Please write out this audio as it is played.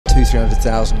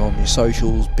300,000 on your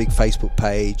socials, big Facebook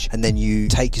page, and then you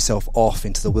take yourself off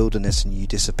into the wilderness and you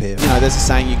disappear. You know, there's a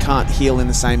saying, you can't heal in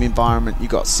the same environment you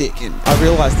got sick in. I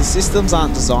realised the systems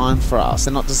aren't designed for us.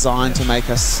 They're not designed to make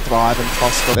us thrive and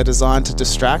prosper. They're designed to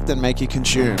distract and make you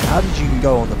consume. How did you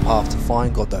go on the path to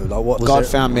find God though? Like, what was God it?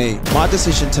 found me. My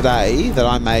decision today that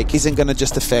I make isn't going to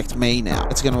just affect me now.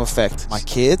 It's going to affect my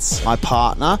kids, my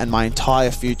partner, and my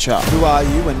entire future. Who are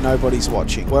you when nobody's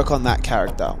watching? Work on that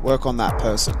character. Work on that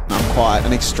person. I'm quite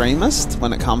an extremist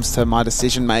when it comes to my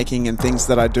decision making and things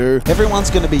that I do. Everyone's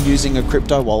going to be using a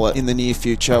crypto wallet in the near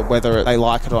future, whether they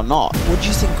like it or not. What do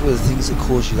you think were the things that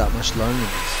caused you that much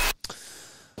loneliness?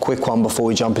 Quick one before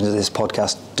we jump into this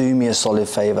podcast. Do me a solid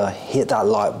favour, hit that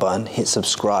like button, hit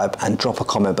subscribe, and drop a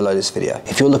comment below this video.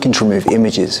 If you're looking to remove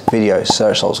images, videos,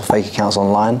 search results, or fake accounts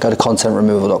online, go to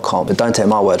contentremoval.com. But don't take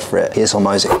my word for it. Here's some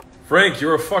music. Frank,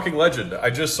 you're a fucking legend. I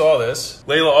just saw this.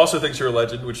 Layla also thinks you're a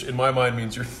legend, which in my mind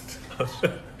means you're...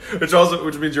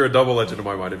 which means you're a double legend in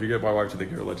my mind. If you get my wife to think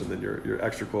you're a legend, then you're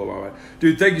extra cool in my mind.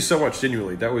 Dude, thank you so much,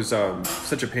 genuinely. That was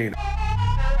such a pain.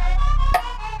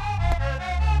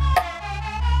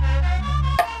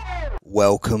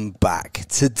 Welcome back.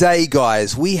 Today,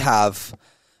 guys, we have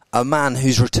a man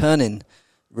who's returning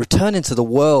to the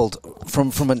world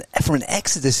from an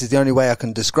exodus is the only way I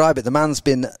can describe it. The man's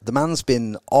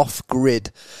been off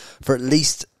grid for at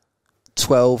least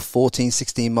 12, 14,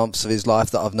 16 months of his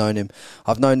life that I've known him.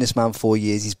 I've known this man 4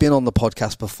 years. He's been on the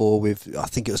podcast before with, I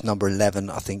think it was number 11,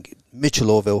 I think, Mitch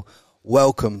Orval.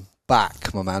 Welcome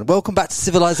back, my man. Welcome back to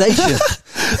civilization.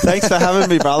 Thanks for having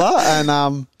me, brother.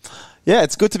 And yeah,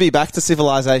 it's good to be back to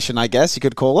civilization, I guess you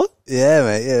could call it. Yeah,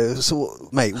 mate. Yeah. So,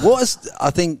 mate, I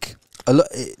think,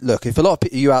 look, if a lot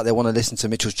of you out there want to listen to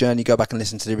Mitchell's journey, go back and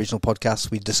listen to the original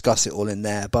podcast. We discuss it all in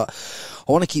there. But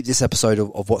I want to keep this episode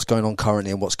of what's going on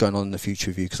currently and what's going on in the future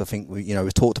with you, because I think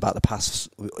we've talked about the past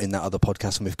in that other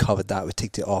podcast and we've covered that. We've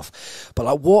ticked it off. But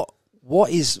like, what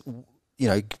is...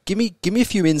 give me a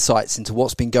few insights into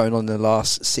what's been going on in the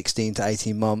last 16 to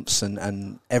 18 months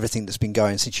and everything that's been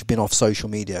going since you've been off social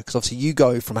media. Because obviously you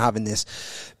go from having this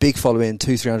big following,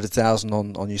 300,000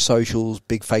 on your socials,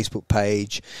 big Facebook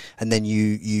page, and then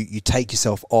you take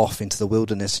yourself off into the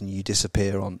wilderness and you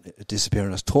disappear on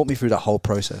us. Talk me through that whole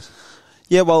process.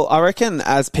 Yeah, well, I reckon,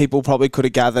 as people probably could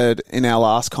have gathered in our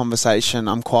last conversation,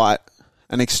 I'm quite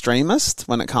an extremist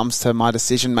when it comes to my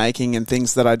decision making and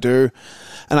things that I do.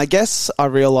 And I guess I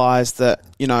realised that,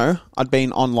 I'd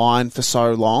been online for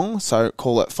so long, so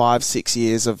call it 5-6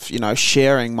 years of,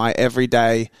 sharing my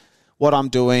everyday, what I'm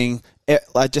doing,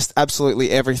 just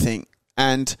absolutely everything.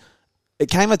 And it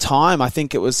came a time, I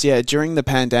think it was, during the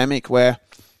pandemic where,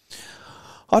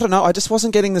 I don't know, I just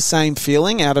wasn't getting the same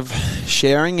feeling out of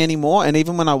sharing anymore. And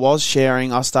even when I was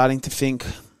sharing, I was starting to think,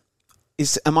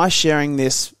 am I sharing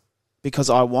this because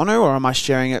I want to, or am I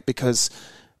sharing it because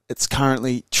it's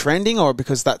currently trending, or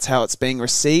because that's how it's being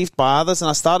received by others? And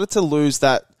I started to lose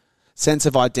that sense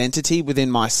of identity within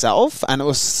myself. And it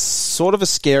was sort of a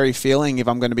scary feeling, if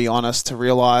I'm going to be honest, to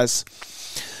realize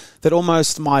that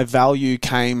almost my value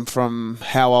came from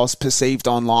how I was perceived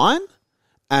online.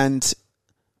 And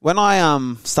when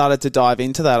I started to dive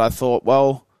into that, I thought,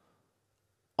 well,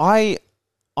 I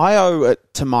owe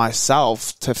it to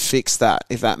myself to fix that,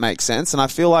 if that makes sense. And I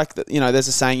feel like that, there's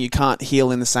a saying, you can't heal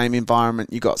in the same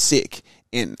environment you got sick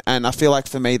in. And I feel like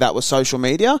for me, that was social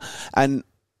media. And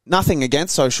nothing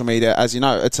against social media, as you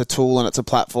know, it's a tool and it's a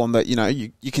platform that,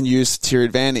 you can use to your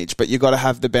advantage, but you've got to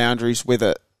have the boundaries with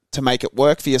it to make it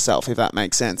work for yourself, if that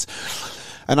makes sense.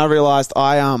 And I realized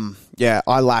I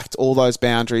lacked all those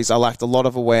boundaries. I lacked a lot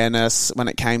of awareness when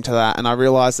it came to that. And I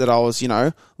realized that I was,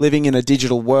 living in a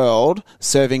digital world,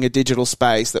 serving a digital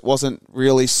space that wasn't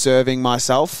really serving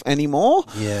myself anymore.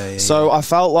 So I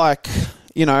felt like,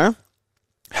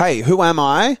 hey, who am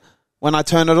I when I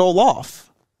turn it all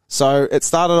off? So it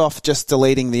started off just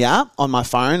deleting the app on my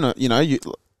phone. Got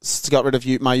rid of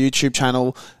my YouTube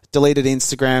channel, deleted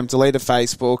Instagram, deleted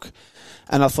Facebook.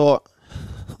 And I thought,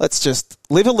 let's just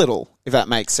live a little, if that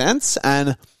makes sense.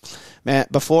 And man,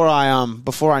 before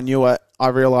I knew it, I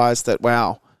realized that,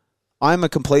 wow, I'm a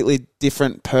completely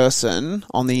different person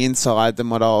on the inside than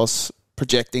what I was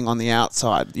projecting on the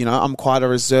outside. I'm quite a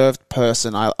reserved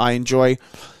person. I enjoy,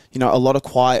 a lot of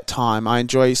quiet time. I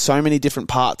enjoy so many different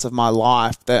parts of my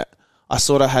life that I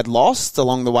sort of had lost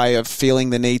along the way of feeling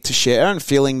the need to share and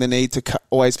feeling the need to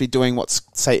always be doing what's,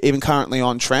 say, even currently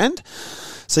on trend.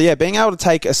 So yeah, being able to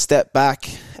take a step back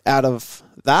out of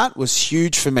that was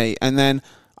huge for me. And then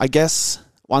I guess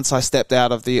once I stepped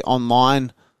out of the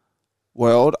online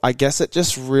world, I guess it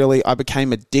just really, I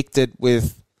became addicted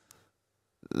with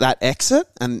that exit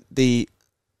and the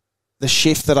the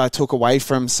shift that I took away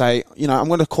from, say, I'm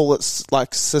going to call it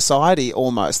like society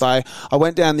almost. I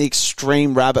went down the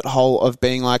extreme rabbit hole of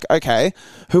being like, okay,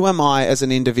 who am I as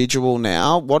an individual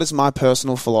now? What is my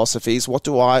personal philosophies? What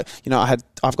do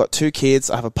I've got 2 kids,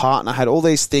 I have a partner, I had all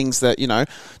these things that,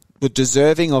 were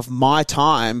deserving of my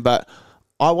time, but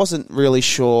I wasn't really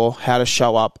sure how to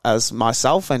show up as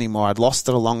myself anymore. I'd lost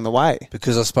it along the way.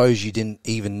 Because I suppose you didn't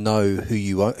even know who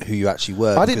you actually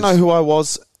were. I didn't know who I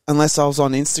was unless I was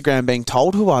on Instagram being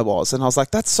told who I was. And I was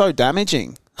like, that's so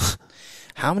damaging.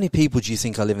 How many people do you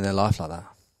think are living their life like that?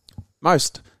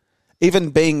 Most.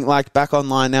 Even being like back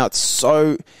online now, it's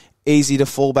so easy to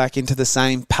fall back into the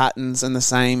same patterns and the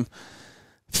same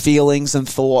feelings and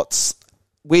thoughts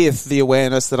with the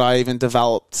awareness that I even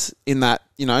developed in that,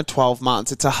 12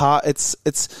 months.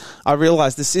 I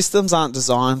realize the systems aren't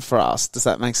designed for us. Does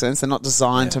that make sense? They're not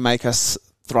designed to make us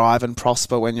thrive and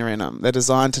prosper when you're in them. They're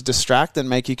designed to distract and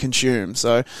make you consume.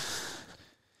 So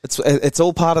it's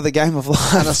all part of the game of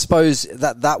life. And I suppose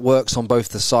that works on both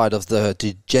the side of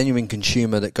the genuine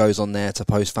consumer that goes on there to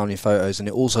post family photos, and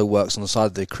it also works on the side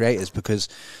of the creators, because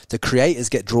the creators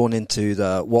get drawn into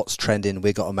the what's trending,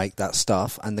 we've got to make that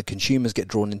stuff, and the consumers get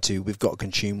drawn into we've got to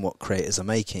consume what creators are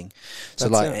making.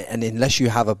 So and unless you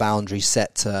have a boundary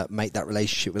set to make that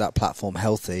relationship with that platform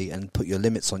healthy and put your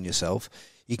limits on yourself,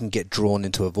 you can get drawn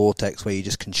into a vortex where you're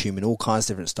just consuming all kinds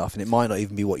of different stuff, and it might not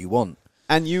even be what you want.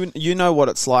 And you know what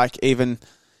it's like, even,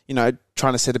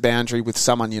 trying to set a boundary with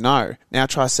someone you know. Now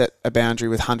try to set a boundary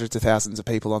with hundreds of thousands of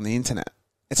people on the internet.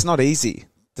 It's not easy.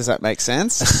 Does that make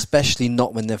sense? Especially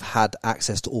not when they've had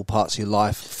access to all parts of your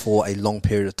life for a long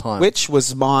period of time. Which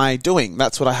was my doing.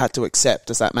 That's what I had to accept.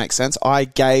 Does that make sense? I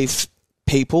gave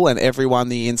people and everyone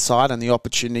the insight and the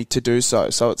opportunity to do so.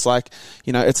 So it's like,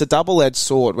 it's a double-edged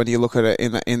sword when you look at it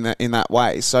in that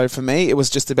way. So for me, it was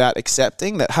just about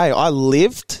accepting that, hey, I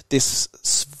lived this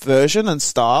version and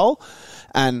style,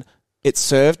 and it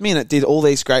served me and it did all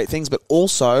these great things, but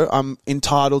also I'm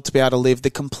entitled to be able to live the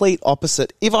complete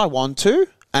opposite if I want to,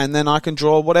 and then I can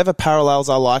draw whatever parallels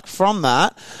I like from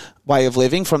that way of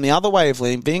living, from the other way of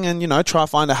living, and, try to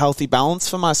find a healthy balance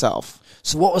for myself.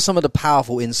 So what were some of the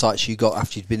powerful insights you got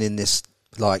after you'd been in this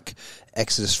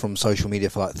exodus from social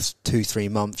media for 2-3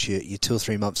 months? You're 2 or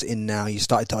 3 months in now. You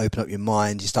started to open up your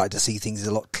mind. You started to see things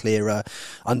a lot clearer,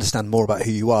 understand more about who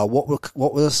you are. What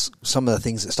were some of the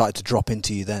things that started to drop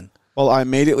into you then? Well, I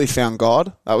immediately found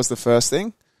God. That was the first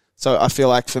thing. So I feel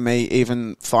like for me,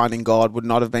 even finding God would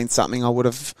not have been something I would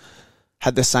have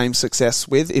had the same success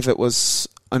with if there was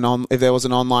an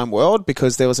online world,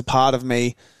 because there was a part of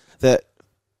me that,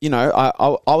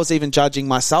 I was even judging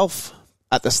myself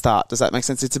at the start. Does that make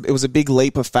sense? It was a big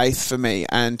leap of faith for me,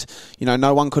 and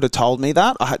no one could have told me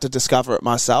that. I had to discover it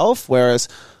myself, whereas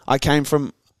I came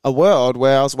from a world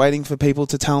where I was waiting for people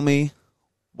to tell me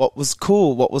what was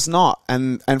cool, what was not,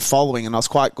 and following, and I was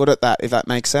quite good at that, if that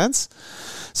makes sense.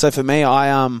 So for me,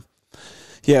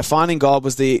 finding God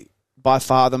was by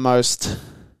far the most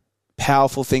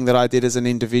powerful thing that I did as an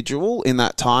individual in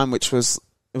that time, which was,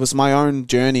 it was my own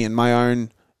journey and my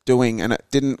own doing, and it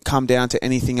didn't come down to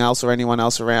anything else or anyone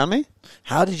else around me.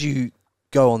 How did you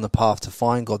go on the path to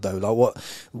find God though? Like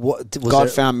what was God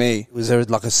found me. Was there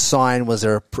like a sign? Was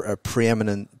there a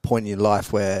preeminent point in your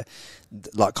life where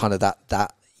the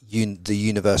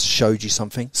universe showed you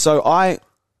something? So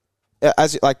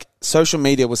social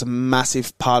media was a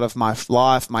massive part of my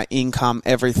life, my income,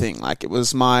 everything. Like, it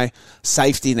was my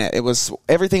safety net. It was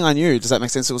everything I knew. Does that make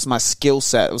sense? It was my skill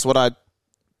set. It was what I'd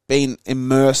been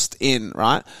immersed in,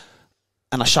 right?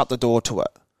 And I shut the door to it.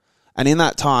 And in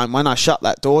that time, when I shut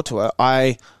that door to it,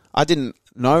 I didn't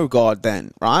know God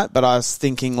then, right? But I was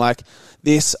thinking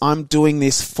I'm doing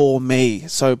this for me.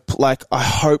 So I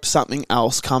hope something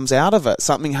else comes out of it.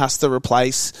 Something has to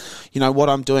replace, what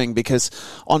I'm doing, because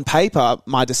on paper,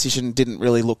 my decision didn't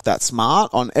really look that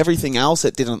smart. On everything else,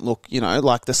 it didn't look,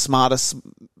 like the smartest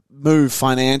move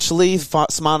financially,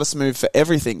 smartest move for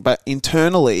everything. But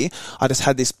internally, I just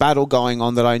had this battle going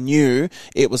on that I knew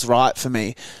it was right for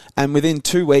me. And within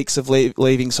 2 weeks of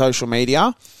leaving social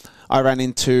media, I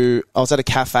was at a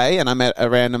cafe and I met a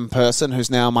random person who's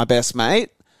now my best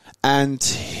mate, and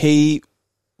he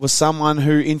was someone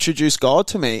who introduced God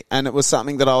to me, and it was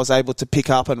something that I was able to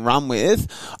pick up and run with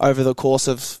over the course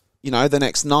of, the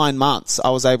next 9 months.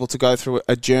 I was able to go through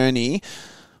a journey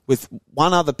with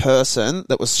one other person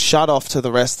that was shut off to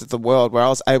the rest of the world, where I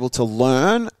was able to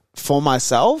learn for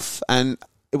myself, and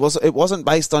it wasn't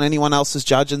based on anyone else's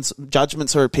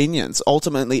judgments or opinions.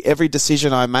 Ultimately, every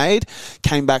decision I made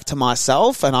came back to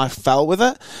myself, and I fell with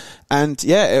it. And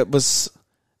it was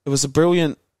a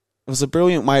brilliant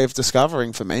way of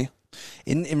discovering for me.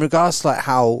 In regards to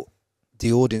how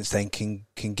the audience then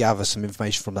can gather some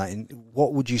information from that,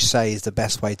 what would you say is the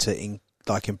best way to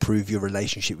improve your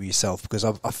relationship with yourself? Because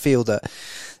I feel that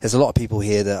there's a lot of people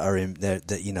here that are in there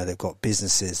that, you know, they've got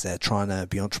businesses, they're trying to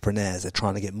be entrepreneurs, they're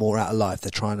trying to get more out of life,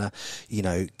 they're trying to, you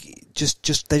know,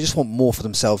 they just want more for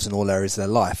themselves in all areas of their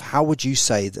life. How would you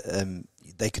say that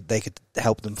they could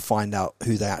help them find out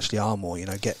who they actually are more, you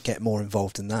know, get more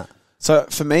involved in that? So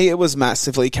for me, it was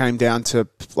massively came down to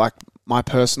like my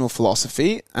personal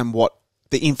philosophy and what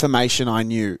the information I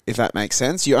knew, if that makes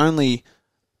sense. You only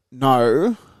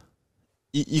know,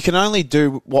 you can only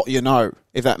do what you know,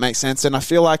 if that makes sense. And I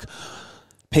feel like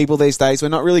people these days, we're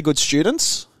not really good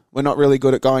students. We're not really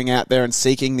good at going out there and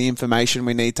seeking the information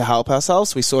we need to help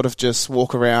ourselves. We sort of just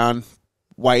walk around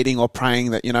waiting or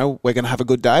praying that, you know, we're going to have a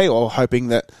good day, or hoping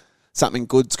that something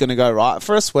good's going to go right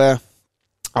for us, where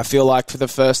I feel like for the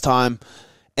first time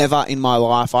ever in my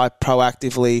life, I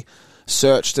proactively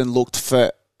searched and looked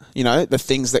for, you know, the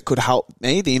things that could help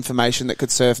me, the information that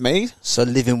could serve me. So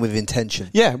living with intention.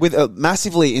 Yeah, with a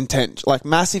massive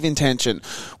intention,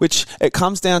 which it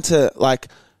comes down to like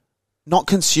not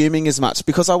consuming as much,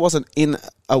 because I wasn't in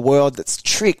a world that's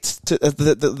tricked to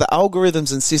the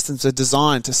algorithms and systems are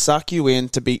designed to suck you in,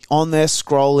 to be on there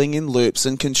scrolling in loops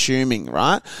and consuming,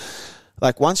 right?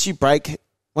 Like once you break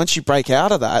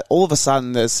out of that, all of a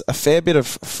sudden there's a fair bit of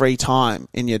free time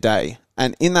in your day.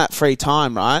 And in that free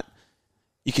time, right,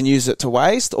 you can use it to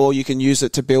waste, or you can use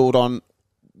it to build on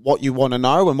what you want to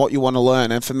know and what you want to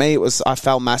learn. And for me, I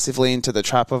fell massively into the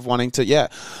trap of wanting to,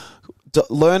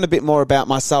 learn a bit more about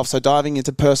myself. So diving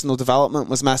into personal development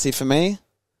was massive for me.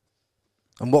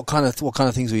 And what kind of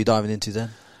things were you diving into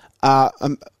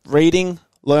then? Reading,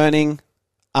 learning.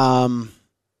 A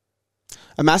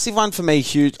massive one for me,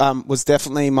 huge, was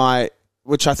definitely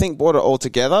which I think brought it all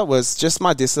together, was just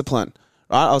my discipline.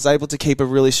 Right, I was able to keep a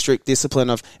really strict discipline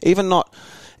of even not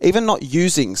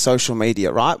using social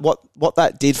media. Right, what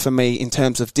that did for me in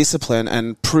terms of discipline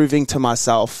and proving to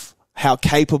myself how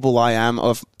capable I am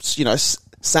of, you know,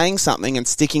 saying something and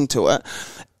sticking to it.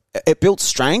 It built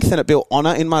strength and it built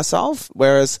honor in myself.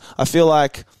 Whereas I feel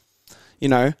like, you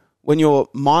know, when you're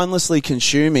mindlessly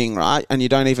consuming, right, and you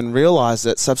don't even realize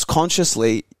it,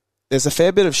 subconsciously, there's a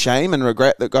fair bit of shame and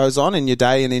regret that goes on in your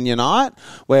day and in your night,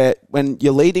 where when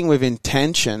you're leading with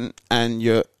intention and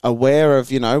you're aware of,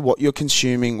 you know, what you're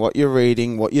consuming, what you're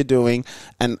reading, what you're doing,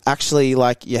 and actually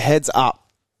like your head's up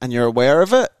and you're aware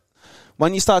of it,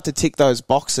 when you start to tick those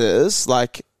boxes,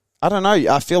 like, I don't know,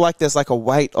 I feel like there's like a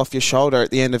weight off your shoulder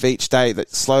at the end of each day that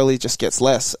slowly just gets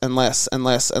less and less and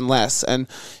less and less. And,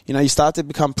 you know, you start to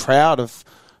become proud of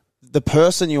the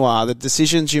person you are, the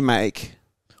decisions you make.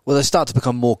 Well, they start to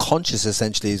become more conscious,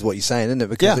 essentially, is what you're saying, isn't it?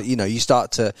 Because, you know, you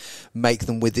start to make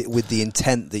them with the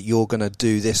intent that you're going to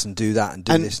do this and do that and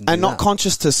do this and do that. And not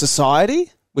conscious to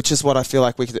society, which is what I feel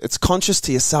like it's conscious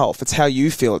to yourself. It's how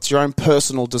you feel. It's your own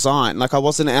personal design. Like I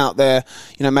wasn't out there,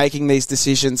 you know, making these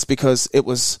decisions because it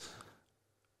was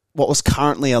what was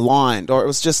currently aligned, or it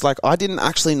was just like I didn't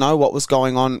actually know what was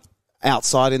going on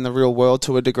outside in the real world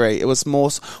to a degree. It was more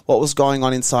what was going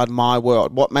on inside my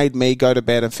world. What made me go to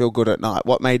bed and feel good at night?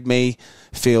 What made me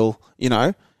feel, you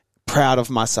know, proud of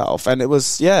myself? And it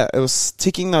was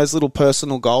ticking those little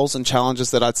personal goals and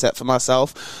challenges that I'd set for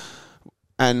myself.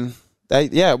 And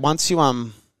once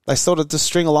you they started to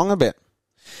string along a bit.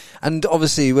 And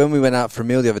obviously, when we went out for a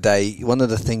meal the other day, one of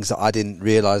the things that I didn't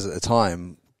realise at the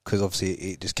time, because obviously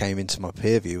it just came into my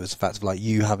peer view, was the fact of like,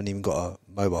 you haven't even got a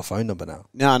mobile phone number now.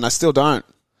 No, and I still don't.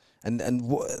 And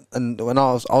when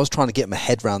I was trying to get my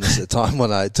head around this at the time,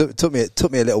 when it took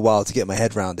me a little while to get my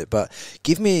head around it. But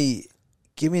give me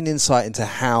an insight into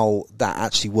how that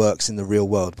actually works in the real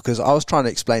world, because I was trying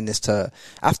to explain this to.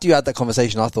 After you had that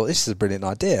conversation, I thought this is a brilliant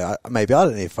idea. Maybe I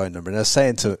don't need a phone number. And I was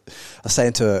saying to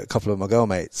a couple of my girl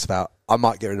mates about I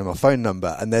might get rid of my phone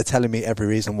number, and they're telling me every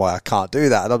reason why I can't do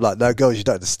that. And I'm like, no, girls, you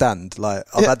don't understand. Like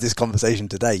I've had this conversation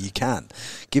today. You can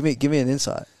give me an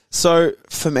insight. So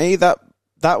for me, that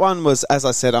one was, as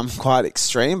I said, I'm quite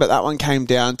extreme, but that one came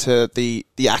down to the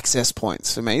access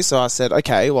points for me. So I said,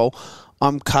 okay, well,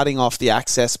 I'm cutting off the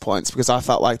access points because I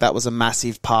felt like that was a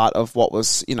massive part of what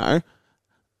was, you know,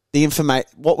 the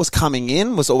what was coming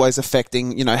in was always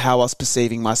affecting, you know, how I was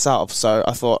perceiving myself. So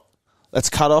I thought, let's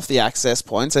cut off the access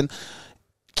points and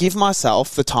give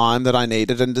myself the time that I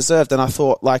needed and deserved. And I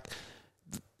thought, like,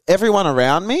 everyone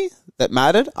around me that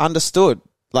mattered understood.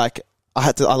 Like,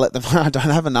 I let them know I don't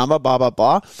have a number, blah, blah,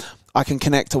 blah. I can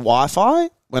connect to Wi-Fi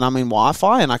when I'm in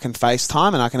Wi-Fi, and I can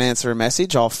FaceTime and I can answer a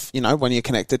message off, you know, when you're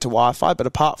connected to Wi-Fi. But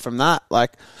apart from that,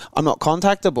 like, I'm not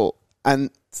contactable.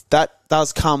 And that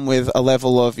does come with a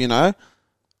level of, you know,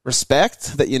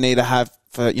 respect that you need to have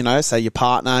for, you know, say your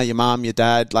partner, your mum, your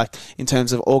dad, like in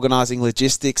terms of organising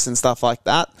logistics and stuff like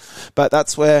that. But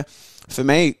that's where, for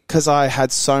me, because I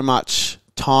had so much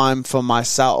time for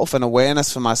myself and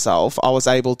awareness for myself, I was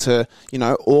able to, you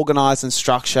know, organise and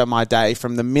structure my day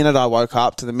from the minute I woke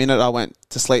up to the minute I went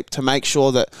to sleep to make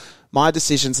sure that my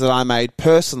decisions that I made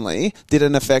personally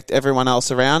didn't affect everyone else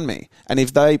around me. And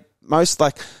if they, most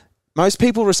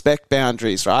people respect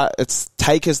boundaries, right? It's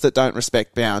takers that don't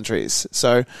respect boundaries.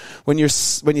 So when you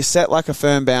set like a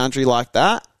firm boundary like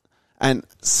that and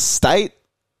state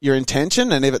your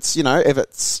intention, and if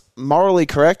it's morally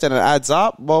correct and it adds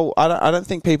up, well, I don't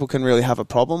think people can really have a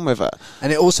problem with it.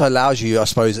 And it also allows you, I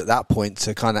suppose, at that point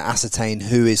to kind of ascertain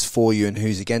who is for you and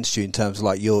who's against you in terms of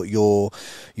like your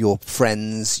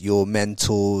friends, your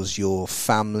mentors, your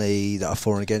family that are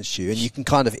for and against you, and you can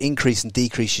kind of increase and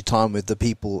decrease your time with the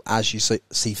people as you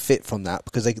see fit from that,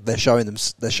 because they're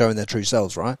showing their true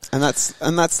selves, right? And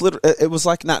that's literally, it was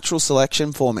like natural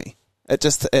selection for me. It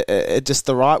just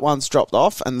the right ones dropped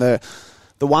off, and the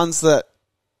ones that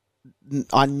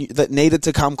I knew that needed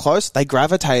to come close, they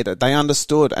gravitated, they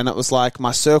understood, and it was like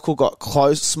my circle got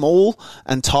close, small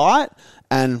and tight,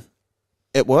 and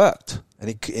it worked.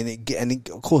 And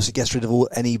of course, it gets rid of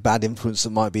any bad influence that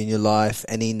might be in your life,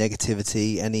 any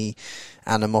negativity, any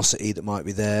animosity that might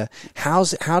be there. How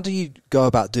do you go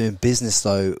about doing business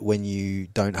though when you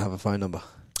don't have a phone number?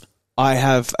 I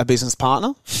have a business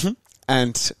partner,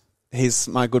 and he's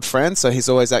my good friend, so he's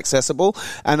always accessible.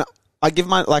 And I give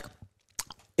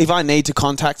if I need to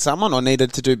contact someone or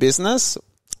needed to do business,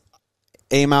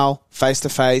 email,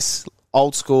 face-to-face,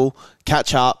 old school,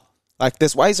 catch up. Like,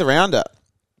 there's ways around it.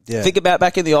 Yeah. Think about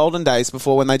back in the olden days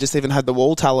before, when they just even had the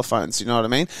wall telephones, you know what I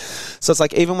mean? So it's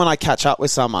like, even when I catch up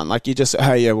with someone, like you just,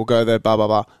 hey, yeah, we'll go there, blah, blah,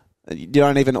 blah. You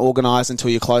don't even organise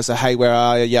until you're closer. Hey, where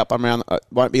are you? Yep, I'm around.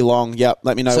 Won't be long. Yep,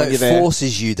 let me know when you're there. So it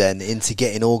forces you then into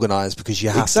getting organised, because you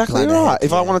have to plan ahead. Exactly right.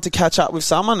 If I wanted to catch up with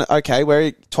someone, okay,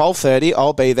 we're 12:30,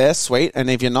 I'll be there, sweet. And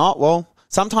if you're not, well,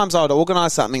 sometimes I would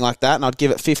organise something like that and I'd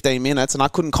give it 15 minutes and I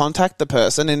couldn't contact the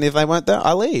person, and if they weren't there,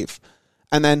 I leave.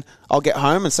 And then I'll get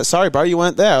home and say, sorry, bro, you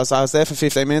weren't there. I was there for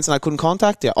 15 minutes and I couldn't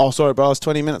contact you. Oh, sorry, bro, I was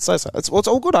 20 minutes late. It's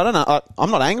all good. I don't know. I'm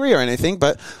not angry or anything,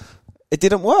 but it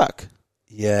didn't work.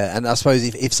 Yeah, and I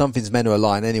suppose if something's meant to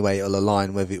align anyway, it'll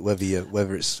align whether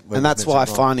it's. And that's why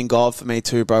finding God for me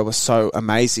too, bro, was so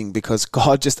amazing, because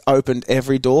God just opened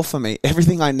every door for me.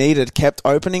 Everything I needed kept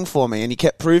opening for me, and He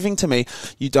kept proving to me,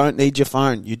 you don't need your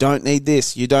phone, you don't need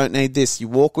this, you don't need this. You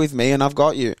walk with me, and I've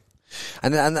got you.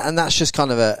 And that's just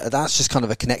kind of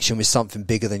a connection with something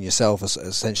bigger than yourself,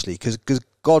 essentially, because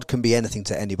God can be anything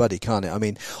to anybody, can't it? I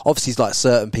mean, obviously, it's like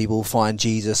certain people find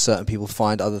Jesus, certain people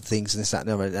find other things, and this, that, and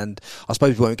the other. And I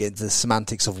suppose we won't get into the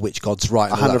semantics of which God's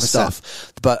right and all that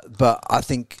stuff. But I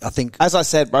think, as I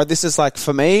said, bro, this is like,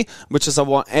 for me, which is I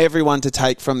want everyone to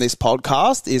take from this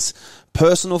podcast, is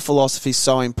personal philosophy is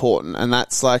so important. And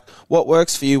that's like, what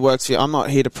works for you works for you. I'm not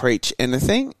here to preach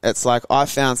anything. It's like, I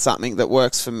found something that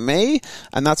works for me,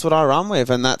 and that's what I run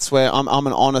with. And that's where I'm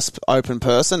an honest, open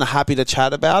person, happy to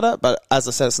chat about it. But as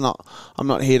I said, I'm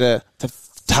not here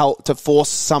to force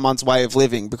someone's way of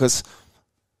living, because,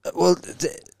 well,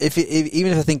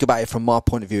 even if I think about it from my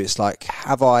point of view, it's like,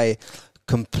 have I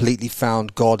completely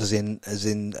found God as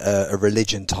in a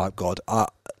religion type God?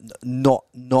 Not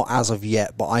as of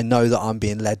yet, but I know that I'm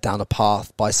being led down a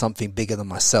path by something bigger than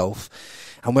myself.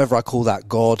 And whether I call that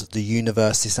God, the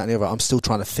universe, this, that, and the other, I'm still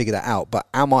trying to figure that out. But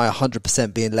am I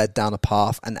 100% being led down a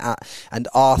path, and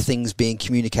are things being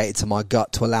communicated to my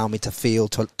gut to allow me to feel,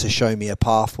 to show me a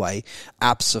pathway?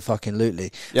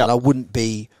 Absolutely. Yep. And I wouldn't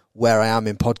be where I am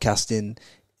in podcasting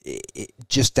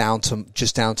just down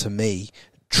to me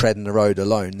treading the road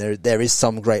alone. There is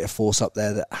some greater force up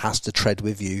there that has to tread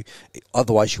with you,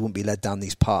 otherwise you wouldn't be led down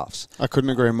these paths. I couldn't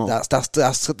agree more.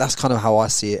 That's kind of how I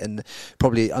see it. And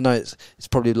probably, I know it's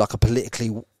probably like a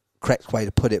politically correct way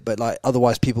to put it, but like,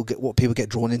 otherwise people get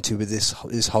drawn into with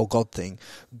this whole God thing.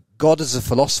 God as a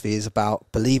philosophy is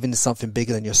about believing in something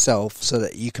bigger than yourself, so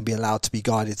that you can be allowed to be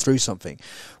guided through something.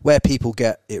 Where people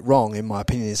get it wrong, in my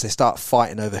opinion, is they start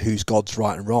fighting over who's God's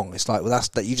right and wrong. It's like, well,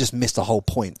 that you just missed the whole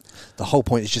point. The whole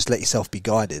point is just let yourself be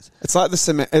guided. It's like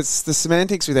it's the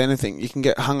semantics with anything. You can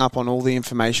get hung up on all the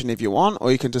information if you want,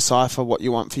 or you can decipher what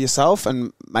you want for yourself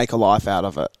and make a life out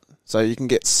of it. So you can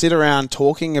sit around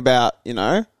talking about,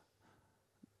 the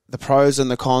pros and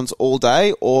the cons all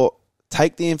day, or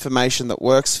take the information that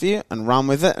works for you and run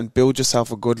with it and build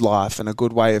yourself a good life and a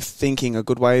good way of thinking, a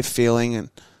good way of feeling. And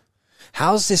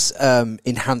how's this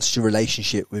enhanced your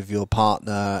relationship with your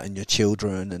partner and your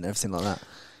children and everything like that?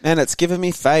 And it's given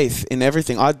me faith in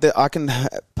everything. I can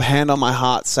hand on my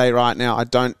heart say right now, I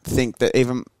don't think that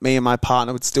even me and my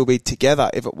partner would still be together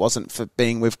if it wasn't for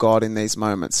being with God in these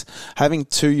moments. Having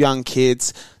 2 young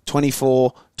kids,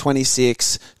 24,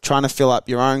 26, trying to fill up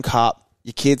your own cup,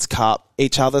 your kid's cup,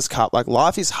 each other's cup. Like,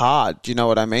 life is hard. Do you know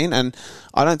what I mean? And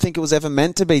I don't think it was ever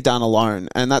meant to be done alone.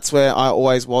 And that's where I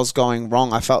always was going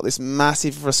wrong. I felt this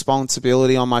massive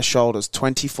responsibility on my shoulders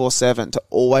 24/7 to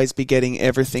always be getting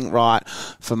everything right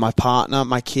for my partner,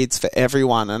 my kids, for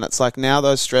everyone. And it's like, now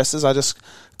those stresses, I just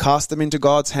cast them into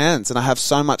God's hands. And I have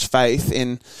so much faith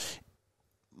in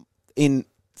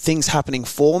things happening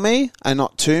for me and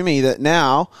not to me, that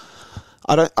now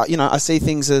I see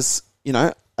things as,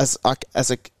 like,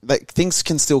 things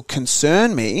can still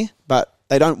concern me, but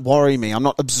they don't worry me. I'm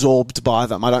not absorbed by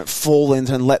them. I don't fall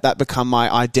into and let that become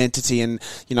my identity. And,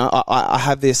 I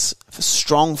have this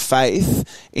strong faith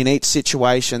in each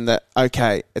situation that,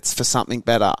 okay, it's for something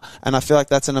better. And I feel like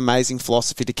that's an amazing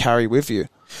philosophy to carry with you.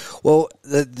 Well,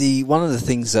 the one of the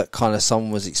things that kind of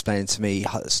someone was explaining to me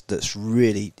that's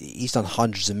really, he's done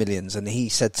hundreds of millions, and he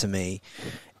said to me,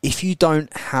 if you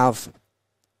don't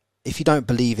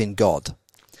believe in God,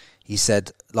 he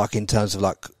said, like, in terms of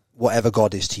like whatever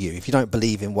God is to you, if you don't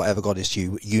believe in whatever God is to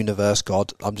you, universe,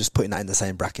 God, I'm just putting that in the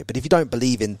same bracket. But if you don't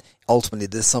believe in ultimately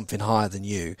there's something higher than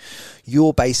you,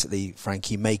 you're basically,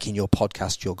 Frankie, making your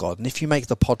podcast your God. And if you make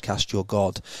the podcast your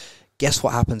God, guess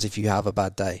what happens if you have a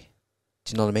bad day?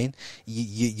 Do you know what I mean?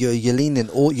 You're leaning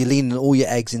all your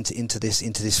eggs into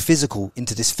this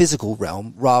physical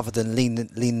realm, rather than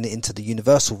leaning it into the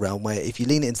universal realm. Where if you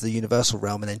lean it into the universal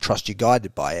realm and then trust you're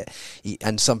guided by it,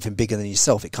 and something bigger than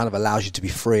yourself, it kind of allows you to be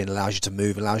free and allows you to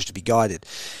move, allows you to be guided.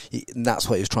 And that's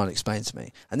what he was trying to explain to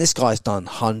me. And this guy's done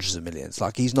hundreds of millions.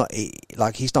 Like, he's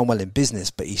done well in business,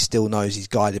 but he still knows he's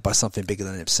guided by something bigger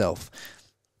than himself.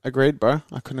 Agreed, bro.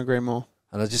 I couldn't agree more.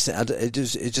 And it's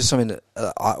just something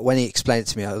that when he explained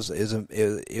it to me,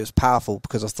 it was powerful,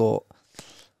 because I thought,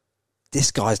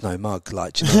 this guy's no mug.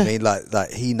 Like, do you know what I mean?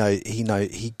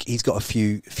 Like he's got a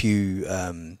few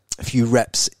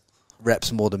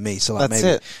reps more than me. So like, that's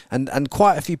maybe it. And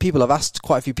quite a few people, I've asked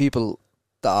quite a few people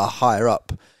that are higher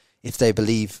up if they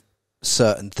believe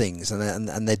certain things,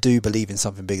 and they do believe in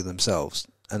something bigger than themselves.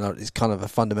 And it's kind of a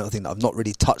fundamental thing that I've not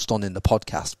really touched on in the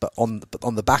podcast, but on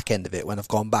the back end of it, when I've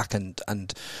gone back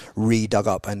and re-dug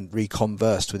up and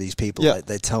reconversed with these people,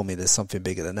 they tell me there's something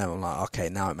bigger than them. I'm like, okay,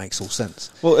 now it makes all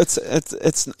sense. Well, it's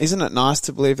isn't it nice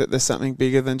to believe that there's something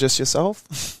bigger than just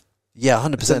yourself? Yeah,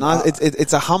 100%.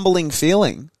 It's a humbling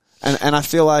feeling, and I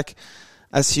feel like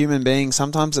as human beings,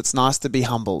 sometimes it's nice to be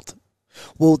humbled.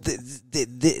 Well,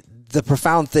 the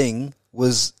profound thing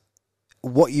was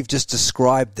what you've just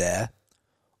described there.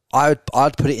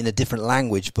 I'd put it in a different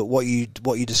language, but what you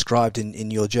described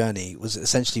in your journey was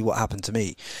essentially what happened to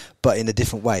me, but in a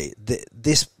different way.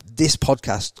 This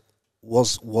podcast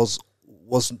was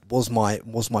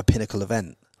my pinnacle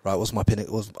event, right?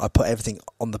 I put everything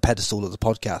on the pedestal of the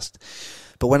podcast.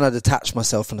 But when I detached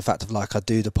myself from the fact of, like, I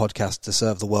do the podcast to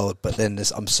serve the world, but then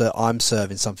I'm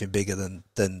serving something bigger than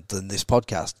this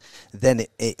podcast, then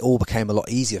it all became a lot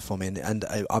easier for me, and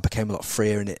I became a lot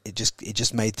freer, and it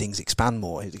just made things expand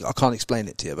more. I can't explain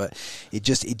it to you, but it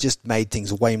just made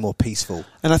things way more peaceful.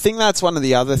 And I think that's one of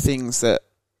the other things that,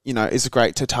 is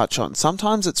great to touch on.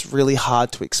 Sometimes it's really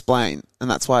hard to explain, and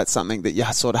that's why it's something that you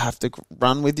sort of have to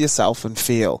run with yourself and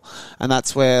feel. And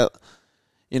that's where,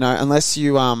 unless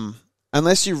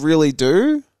you really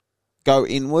do go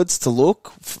inwards to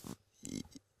look,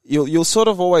 you'll sort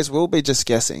of always will be just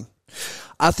guessing.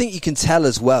 I think you can tell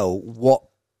as well what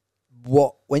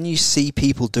when you see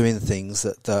people doing things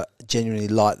that genuinely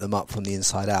light them up from the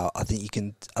inside out. I think you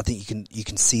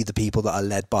can see the people that are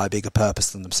led by a bigger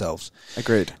purpose than themselves.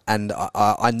 Agreed. And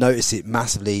I notice it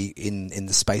massively in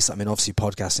the space. I mean, obviously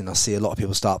podcasting, I see a lot of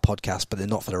people start podcasts, but they're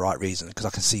not for the right reason, because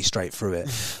I can see straight through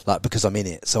it, like, because I'm in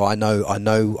it. So I know,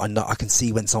 I can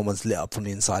see when someone's lit up from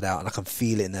the inside out, and I can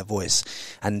feel it in their voice.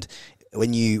 And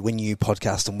when you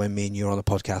podcast, and when me and you're on a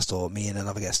podcast, or me and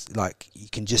another guest, like, you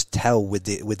can just tell with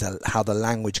how the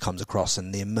language comes across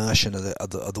and the immersion of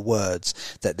the words,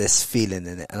 that there's feeling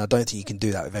in it. And I don't think you can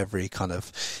do that with every kind of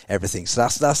everything. So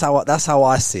that's how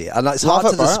I see it. And it's hard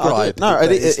to describe. No,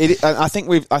 I think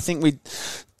we.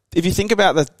 If you think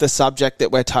about the subject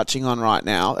that we're touching on right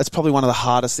now, it's probably one of the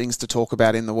hardest things to talk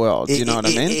about in the world. Do you know what I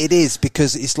mean? It is,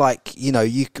 because it's like,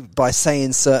 by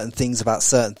saying certain things about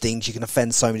certain things, you can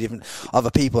offend so many different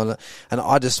other people. And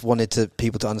I just wanted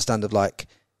people to understand of, like,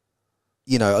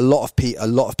 you know, a lot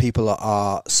of people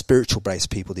are spiritual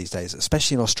based people these days,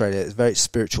 especially in Australia. It's a very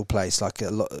spiritual place. Like a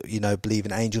lot, you know, believe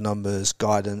in angel numbers,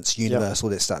 guidance, universe,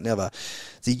 all this, that, and the other.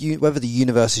 Whether the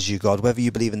universe is your God, whether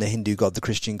you believe in the Hindu God, the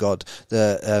Christian God,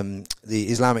 the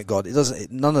Islamic God,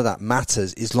 none of that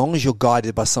matters as long as you're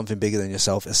guided by something bigger than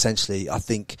yourself. Essentially, I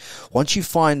think once you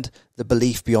find the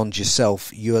belief beyond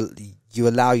yourself, you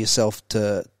allow yourself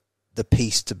to the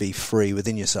peace to be free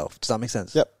within yourself. Does that make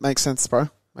sense? Yep, makes sense, bro.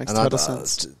 Makes total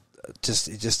sense.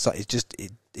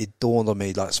 It dawned on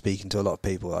me, like, speaking to a lot of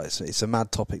people. Like, it's a mad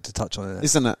topic to touch on,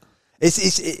 isn't it?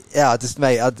 Yeah, just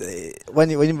mate. When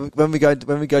we go,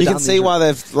 you can see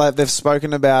why they've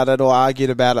spoken about it or argued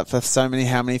about it for how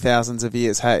many thousands of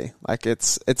years. Hey, like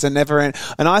it's a never end,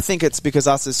 and I think it's because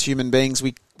us as human beings,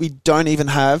 we don't even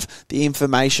have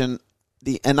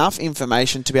enough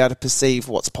information to be able to perceive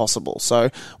what's possible. So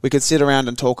we could sit around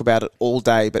and talk about it all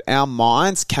day, but our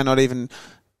minds cannot even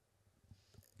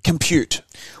compute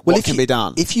what can be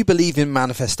done. If you believe in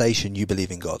manifestation, you believe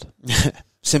in God.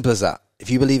 Simple as that. If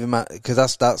you believe in because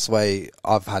that's the way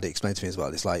I've had it explained to me as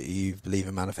well. It's like you believe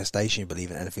in manifestation, you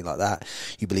believe in anything like that.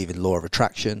 You believe in law of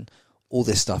attraction. All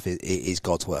this stuff is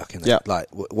God's work. And like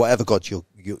whatever God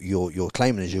you're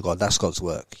claiming as your God, that's God's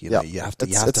work. You know, you have to.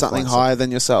 It's something higher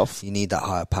than yourself. You need that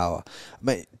higher power.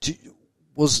 Mate,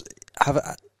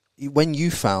 when you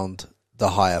found the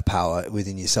higher power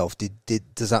within yourself,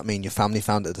 does that mean your family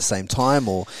found it at the same time,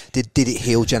 or did it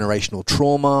heal generational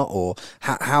trauma, or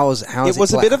how is it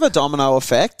was a bit of a domino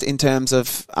effect in terms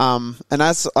of and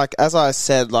as I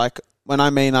said, like when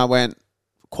I went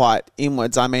quite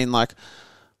inwards, I mean, like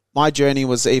my journey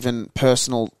was even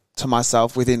personal to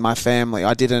myself within my family.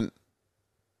 I didn't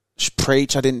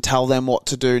preach, I didn't tell them what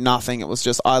to do, nothing. It was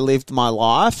just I lived my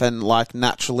life and like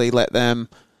naturally let them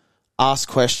ask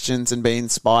questions and be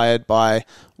inspired by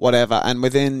whatever. And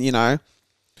within,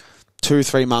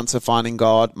 2-3 months of finding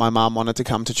God, my mum wanted to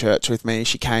come to church with me.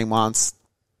 She came once,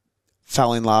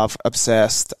 fell in love,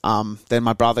 obsessed. Then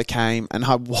my brother came, and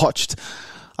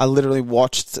I literally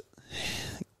watched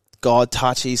God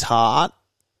touch his heart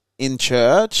in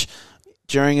church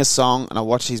during a song, and I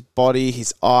watched his body,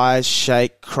 his eyes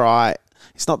shake, cry.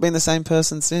 He's not been the same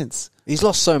person since. He's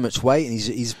lost so much weight, and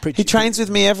he's pretty. He trains with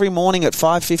me every morning at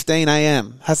 5:15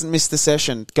 a.m. Hasn't missed a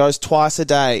session. Goes twice a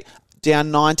day. Down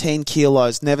 19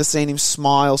 kilos. Never seen him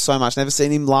smile so much. Never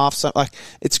seen him laugh so. Like,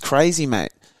 it's crazy,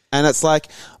 mate. And it's like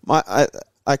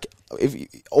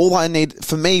all I need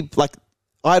for me, like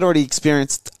I'd already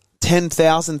experienced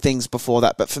 10,000 things before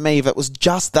that, but for me, if it was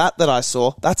just that I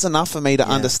saw, that's enough for me to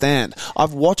understand.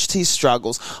 I've watched his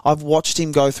struggles. I've watched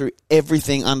him go through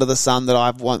everything under the sun that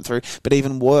I've went through, but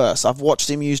even worse, I've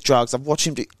watched him use drugs. I've watched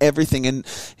him do everything and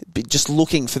be just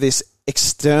looking for this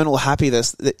external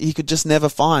happiness that he could just never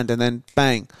find, and then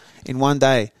bang, in one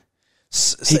day,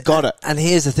 he got it. And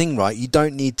here's the thing, right? You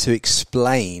don't need to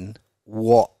explain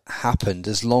what happened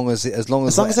as long as it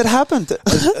happened.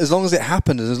 as long as it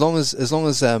happened, and as long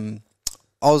as I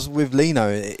was with Lino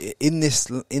in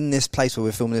this place where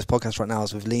we're filming this podcast right now. I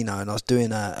was with Lino, and I was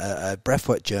doing a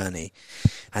breathwork journey,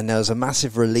 and there was a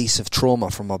massive release of trauma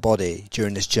from my body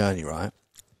during this journey, right?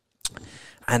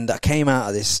 And I came out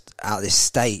of this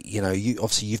state,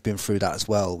 you've been through that as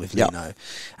well with Lino,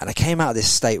 and I came out of this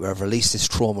state where I've released this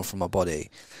trauma from my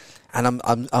body. And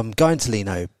I'm going to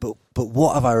Lino, but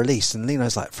what have I released? And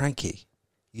Lino's like, Frankie,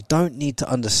 you don't need to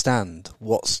understand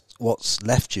what's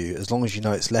left you as long as you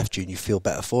know it's left you and you feel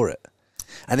better for it.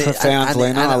 And profound,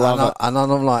 Lino. I love it. And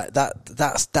I'm like,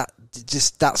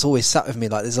 that's always sat with me.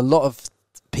 Like, there's a lot of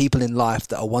people in life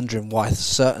that are wondering why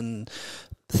certain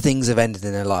things have ended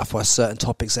in their life, why certain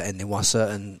topics are ending, why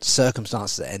certain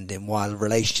circumstances are ending, why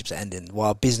relationships are ending,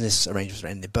 why business arrangements are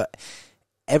ending, but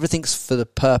everything's for the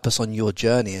purpose on your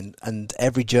journey, and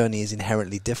every journey is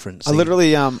inherently different. So I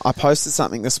literally, I posted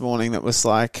something this morning that was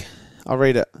like, I'll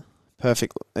read it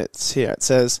perfect. It's here. It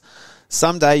says,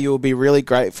 someday you will be really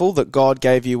grateful that God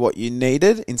gave you what you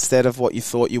needed instead of what you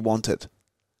thought you wanted.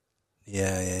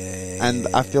 And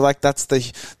I feel like that's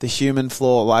the human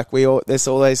flaw. Like there's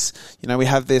always, we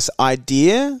have this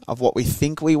idea of what we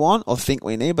think we want or think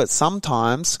we need, but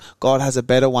sometimes God has a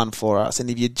better one for us. And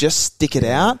if you just stick it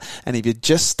out and if you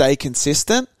just stay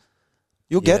consistent,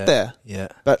 you'll get there. Yeah.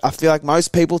 But I feel like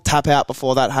most people tap out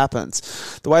before that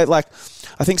happens. The way,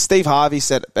 I think Steve Harvey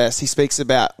said it best. He speaks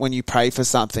about when you pray for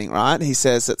something, right? He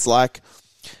says it's like,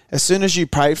 as soon as you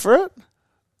pray for it,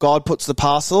 God puts the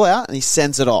parcel out and he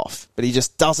sends it off, but he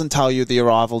just doesn't tell you the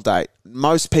arrival date.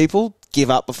 Most people give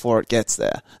up before it gets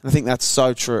there. And I think that's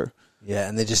so true. Yeah,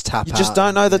 and they just tap out. You just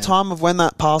don't know the time of when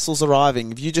that parcel's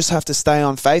arriving. If you just have to stay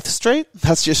on Faith Street,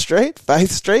 that's your street,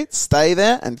 Faith Street, stay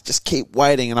there and just keep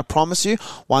waiting. And I promise you,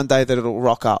 one day that it'll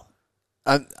rock up.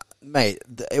 Mate,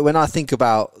 when I think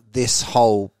about this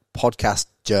whole podcast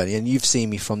journey, and you've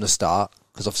seen me from the start,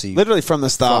 because obviously... Literally from the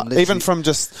start. Even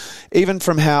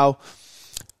from how...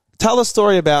 Tell the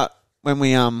story about when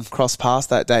we crossed paths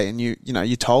that day and you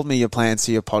told me your plans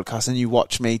for your podcast and you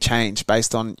watched me change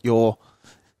based on your...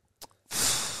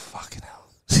 Fucking hell.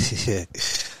 Yeah.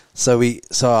 So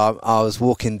I was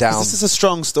walking down. This is a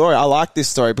strong story. I like this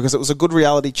story because it was a good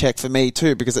reality check for me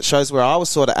too, because it shows where I was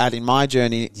sort of at in my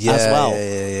journey as well.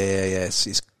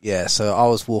 Yeah. So I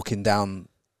was walking down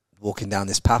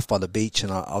this path by the beach,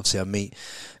 and I meet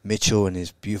Mitchell and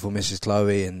his beautiful Mrs.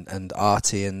 Chloe and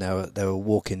Artie, and they were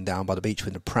walking down by the beach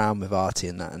with the pram with Artie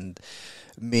and that, and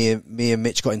me and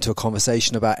Mitch got into a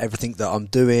conversation about everything that I'm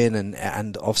doing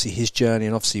and obviously his journey,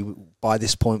 and obviously by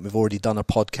this point we've already done a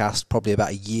podcast probably about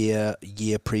a year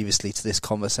previously to this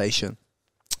conversation.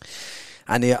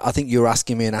 And I think you were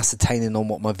asking me and ascertaining on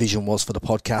what my vision was for the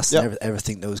podcast and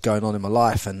everything that was going on in my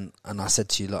life, and I said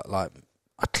to you like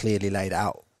I clearly laid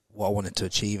out what I wanted to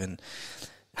achieve and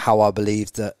how I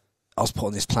believed that I was put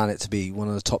on this planet to be one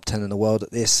of the top 10 in the world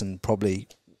at this, and probably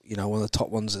one of the top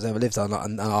ones that's ever lived.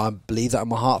 And I believe that in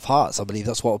my heart of hearts. I believe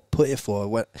that's what I put it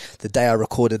for. The day I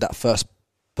recorded that first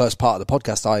part of the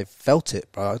podcast, I felt it,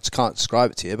 bro. I just can't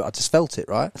describe it to you, but I just felt it,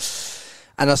 right?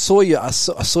 And I saw you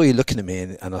looking at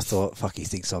me, and I thought, fuck, he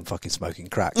thinks I'm fucking smoking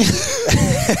crack.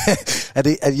 and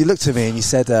you looked at me and you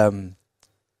said, I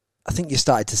think you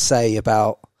started to say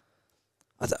about,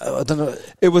 I don't know.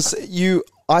 It was you.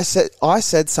 I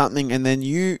said something, and then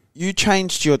you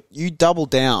changed you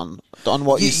doubled down on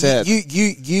what you said.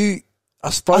 You. I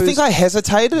suppose. I think I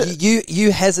hesitated.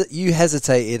 You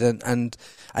hesitated, and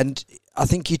I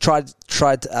think you tried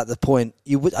at the point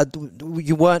you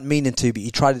weren't meaning to, but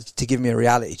you tried to give me a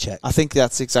reality check. I think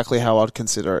that's exactly how I'd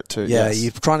consider it too. Yeah, yes.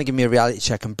 you're trying to give me a reality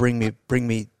check and bring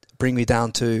me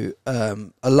down to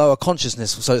a lower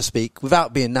consciousness, so to speak,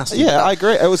 without being nasty. Yeah, I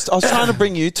agree. I was trying to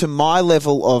bring you to my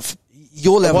level of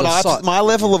your level of my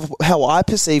level of how I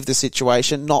perceive the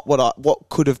situation, not what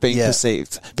could have been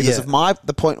perceived. Because of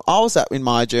the point I was at in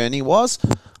my journey was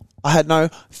I had no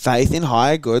faith in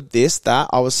higher good, this, that.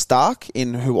 I was stuck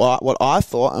in what I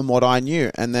thought and what I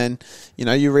knew. And then,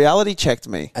 you reality checked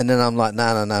me. And then I'm like,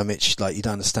 no, Mitch, like, you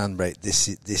don't understand, mate. This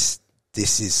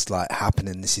is like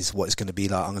happening. This is what it's going to be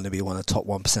like. I'm going to be one of the top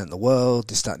 1% in the world.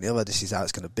 This, that, and the other. This is how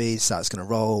it's going to be. This is how it's going to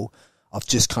roll. I've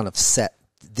just kind of set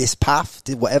this path.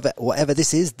 Whatever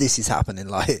this is happening.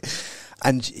 Like,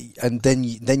 and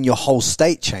then your whole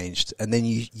state changed, and then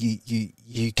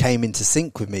you came into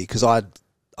sync with me, because I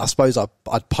suppose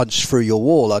I'd punched through your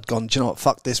wall. I'd gone, do you know what?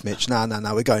 Fuck this, Mitch. No,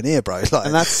 we're going here, bro. Like,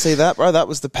 and that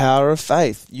was the power of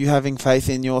faith. You having faith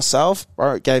in yourself,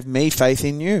 bro. It gave me faith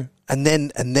in you. And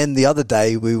then the other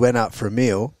day we went out for a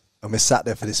meal, and we sat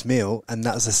there for this meal, and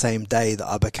that was the same day that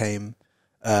I became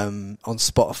on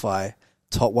Spotify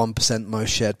top 1% most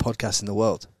shared podcast in the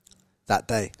world. That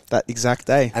day, that exact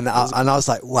day, and I was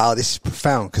like, "Wow, this is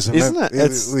profound." Because isn't it?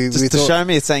 It's to show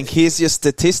me. It's saying, "Here's your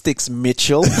statistics,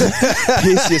 Mitchell.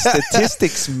 Here's your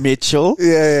statistics, Mitchell."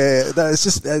 Yeah. It's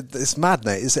just it's mad,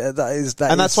 mate.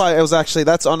 That's why it was actually.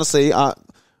 That's honestly.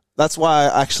 That's why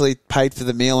I actually paid for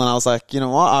the meal, and I was like, you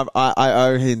know what, I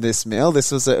owe him this meal.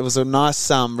 It was a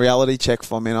nice reality check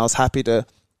for me, and I was happy to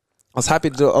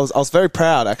do it. I was very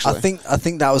proud, actually. I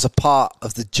think that was a part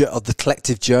of the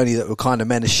collective journey that we're kind of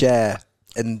meant to share,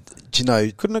 and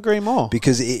couldn't agree more,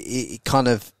 because it kind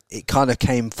of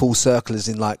came full circle, as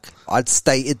in, like, I'd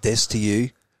stated this to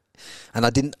you. And I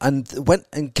didn't, and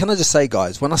can I just say,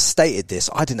 guys, when I stated this,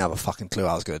 I didn't have a fucking clue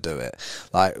I was going to do it.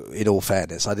 Like, in all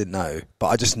fairness, I didn't know, but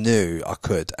I just knew I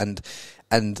could. And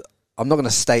I'm not going to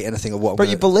state anything of what. But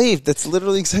you believed. That's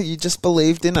literally exactly. You just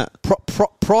believed in it.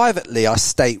 Privately, I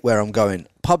state where I'm going.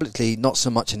 Publicly, not so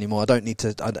much anymore. I don't need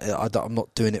to. I'm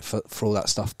not doing it for all that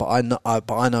stuff. But I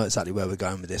know exactly where we're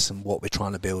going with this and what we're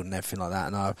trying to build and everything like that.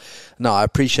 And I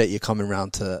appreciate you coming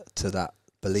around to that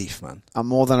belief, man. I'm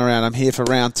more than around. I'm here for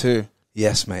round 2.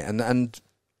 Yes, mate. And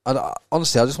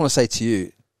honestly, I just want to say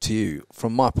to you,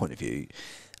 from my point of view,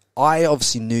 I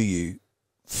obviously knew you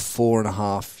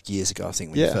 4.5 years ago, I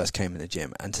think, when you first came in the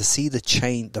gym, and to see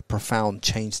the profound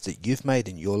change that you've made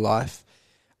in your life,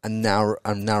 and now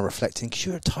I'm reflecting, because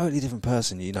you're a totally different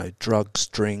person. Drugs,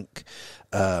 drink,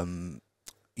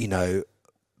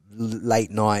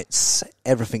 late nights,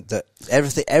 everything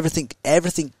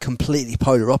completely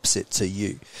polar opposite to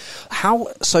you.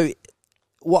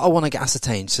 What I want to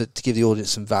ascertain, to give the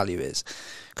audience some value, is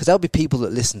because there'll be people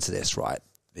that listen to this, right,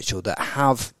 Mitchell, that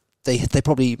have they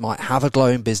probably might have a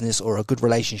glowing business or a good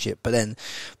relationship, but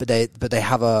they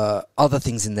have other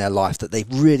things in their life that they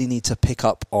really need to pick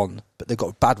up on, but they've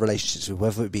got bad relationships with,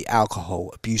 whether it be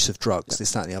alcohol, abuse of drugs,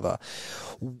 this, that, and the other.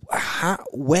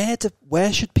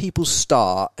 Where should people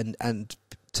start and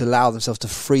to allow themselves to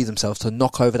free themselves to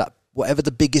knock over that, whatever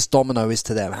the biggest domino is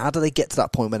to them? How do they get to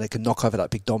that point where they can knock over that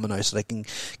big domino so they can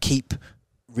keep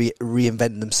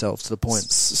reinventing themselves to the point?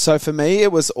 So for me,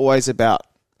 it was always about,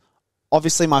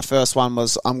 obviously my first one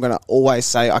was, I'm going to always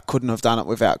say I couldn't have done it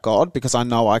without God, because I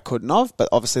know I couldn't have, but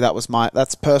obviously that's my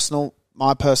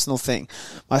personal thing.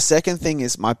 My second thing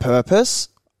is my purpose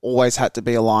always had to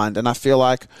be aligned. And I feel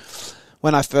like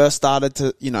when I first started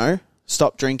to,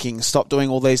 stop drinking, stop doing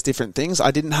all these different things,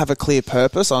 I didn't have a clear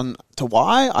purpose on to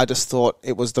why. I just thought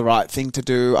it was the right thing to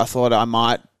do. I thought I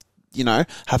might,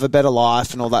 have a better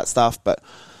life and all that stuff. But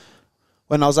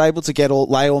when I was able to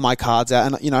lay all my cards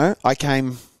out, and, I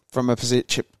came from a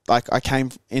position, I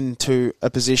came into a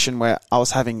position where I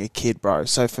was having a kid, bro.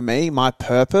 So for me, my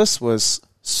purpose was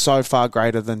so far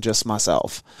greater than just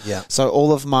myself. Yeah. So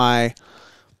all of my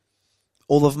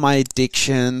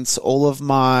addictions, all of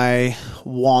my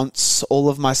wants, all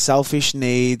of my selfish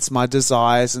needs, my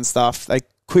desires and stuff, they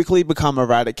quickly become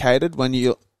eradicated when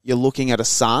you're looking at a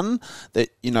son that,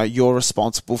 you're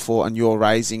responsible for and you're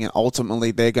raising, and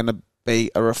ultimately they're going to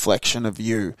be a reflection of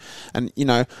you. And,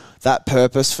 that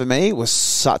purpose for me was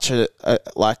such a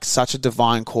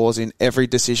divine cause in every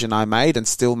decision I made and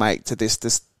still make to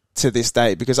this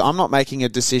day, because I'm not making a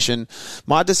decision.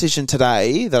 My decision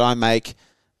today that I make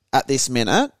at this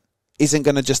minute isn't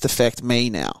going to just affect me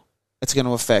now. It's going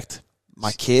to affect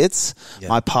my kids,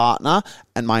 my partner,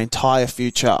 and my entire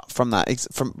future from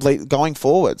going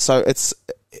forward. So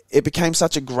it became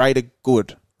such a greater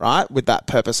good, right, with that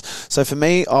purpose. So for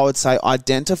me, I would say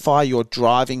identify your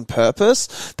driving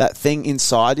purpose, that thing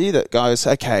inside you that goes,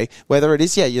 okay, whether it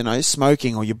is,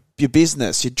 smoking or your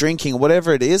business, your drinking, or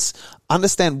whatever it is,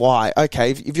 understand why.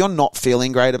 Okay, if you're not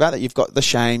feeling great about it, you've got the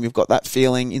shame, you've got that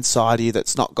feeling inside you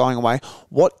that's not going away.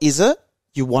 What is it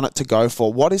you want it to go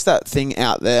for? What is that thing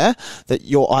out there that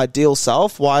your ideal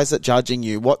self, why is it judging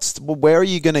you? Where are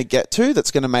you going to get to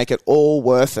that's going to make it all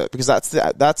worth it? Because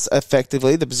that's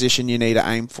effectively the position you need to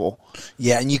aim for.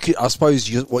 Yeah, and I suppose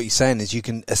what you're saying is you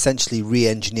can essentially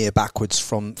re-engineer backwards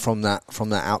from that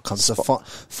outcome. So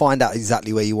find out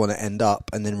exactly where you want to end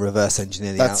up, and then reverse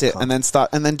engineer the outcome. That's it, and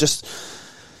then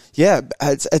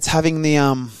it's having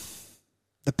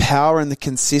the power and the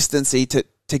consistency to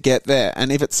get there.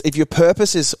 And if your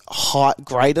purpose is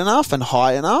great enough and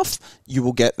high enough, you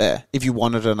will get there if you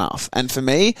want it enough. And for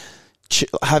me,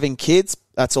 having kids,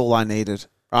 that's all I needed.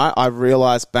 Right? I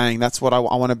realized, bang, that's what I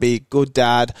want to be. A good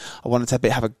dad. I wanted to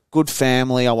have a good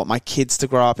family. I want my kids to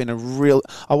grow up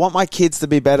I want my kids to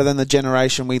be better than the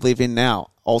generation we live in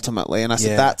now, ultimately. And I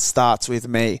said, that starts with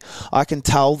me. I can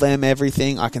tell them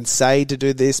everything. I can say to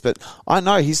do this, but I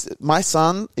know my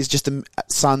son is just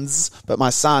but my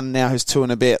son now who's 2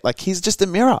 and a bit, he's just a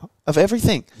mirror of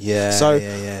everything. Yeah. So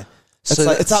yeah.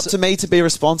 It's up to me to be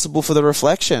responsible for the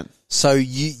reflection. So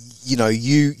you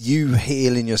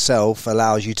healing yourself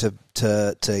allows you to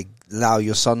allow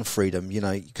your son freedom,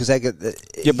 because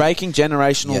you're breaking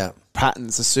generational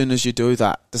patterns as soon as you do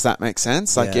that. Does that make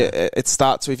sense? It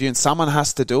starts with you, and someone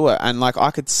has to do it. And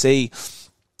I could see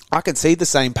the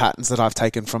same patterns that I've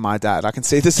taken from my dad. I can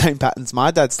see the same patterns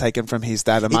my dad's taken from his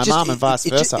dad, and my mum, and vice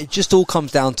versa. It just all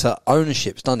comes down to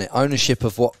ownership, doesn't it? Ownership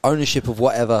of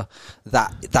whatever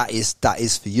that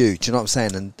is for you. Do you know what I'm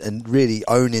saying? And really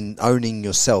owning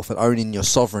yourself, and owning your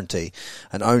sovereignty,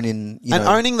 and owning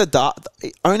owning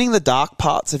the dark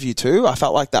parts of you too. I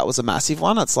felt like that was a massive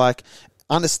one. It's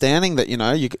understanding that,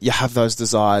 you have those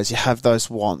desires, you have those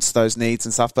wants, those needs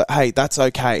and stuff, but hey, that's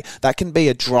okay. That can be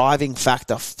a driving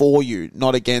factor for you,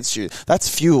 not against you. That's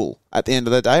fuel at the end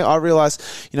of the day. I realized,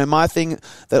 my thing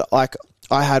that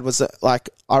I had was that,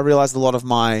 I realized a lot of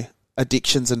my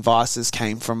addictions and vices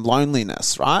came from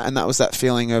loneliness, right? And that was that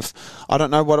feeling of, I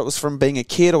don't know what it was from being a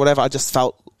kid or whatever, I just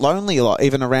felt lonely a lot.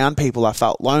 Even around people, I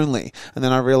felt lonely. And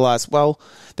then I realized, well,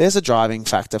 there's a driving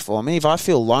factor for me. If I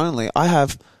feel lonely, I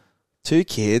have 2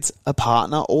 kids, a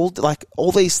partner,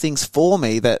 all these things for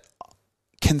me that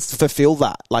can fulfill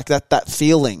that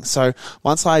feeling. So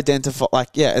once I identify,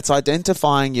 it's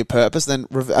identifying your purpose, then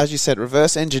as you said,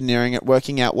 reverse engineering it,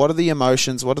 working out what are the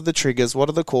emotions, what are the triggers, what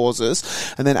are the causes,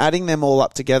 and then adding them all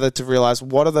up together to realize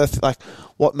what are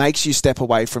what makes you step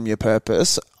away from your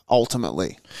purpose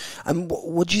ultimately. And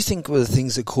what do you think were the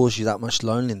things that caused you that much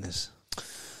loneliness?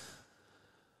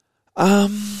 I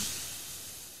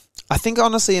think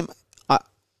honestly,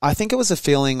 I think it was a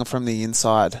feeling from the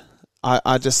inside.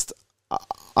 I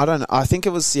I don't know. I think it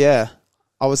was,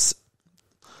 I was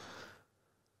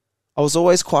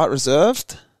always quite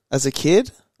reserved as a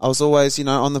kid. I was always,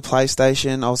 on the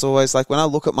PlayStation. I was always like, when I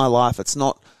look at my life, it's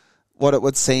not what it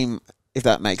would seem, if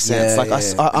that makes sense.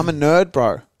 I'm a nerd,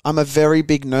 bro. I'm a very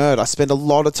big nerd. I spend a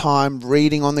lot of time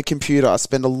reading on the computer. I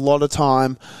spend a lot of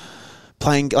time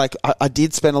playing, like, I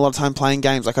did spend a lot of time playing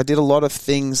games. Like, I did a lot of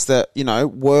things that,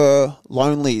 were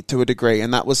lonely to a degree,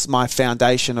 and that was my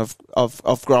foundation of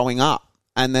growing up.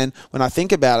 And then when I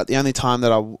think about it, the only time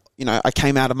that I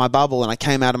came out of my bubble and I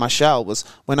came out of my shell was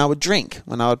when I would drink,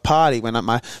 when I would party, when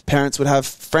my parents would have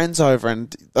friends over, and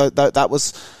that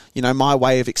was, my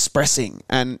way of expressing.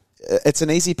 And it's an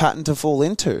easy pattern to fall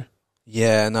into.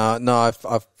 Yeah, I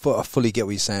fully get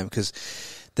what you're saying, because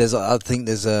I think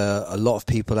there's a lot of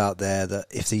people out there that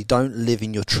if you don't live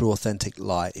in your true authentic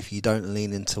light, if you don't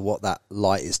lean into what that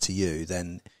light is to you,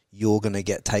 then you're going to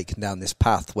get taken down this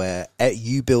path where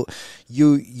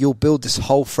you'll build this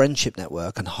whole friendship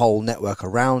network and whole network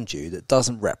around you that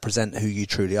doesn't represent who you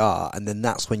truly are. And then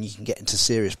that's when you can get into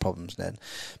serious problems then.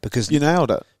 Because you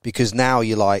nailed it. Because now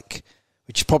you're like,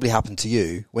 which probably happened to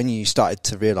you when you started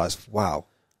to realise, wow.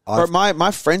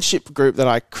 My friendship group that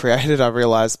I created, I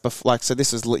realised, so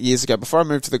this was years ago, before I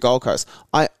moved to the Gold Coast,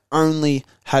 I only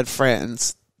had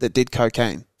friends that did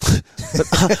cocaine.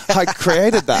 But I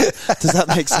created that. Does that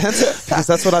make sense? Because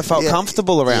that's what I felt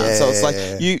comfortable around. So it's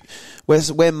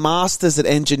like we're masters at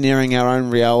engineering our own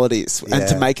realities and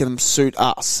to make them suit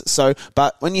us. So,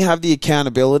 but when you have the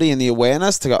accountability and the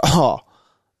awareness to go,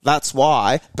 that's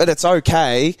why, but it's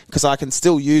okay because I can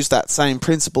still use that same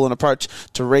principle and approach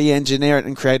to re-engineer it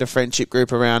and create a friendship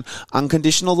group around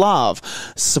unconditional love,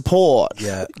 support,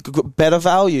 better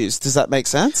values. Does that make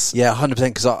sense? Yeah, 100%.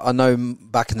 Because I know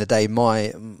back in the day,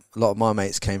 a lot of my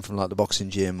mates came from like the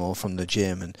boxing gym or from the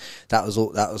gym, and that was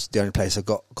the only place I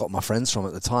got my friends from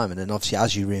at the time. And then obviously,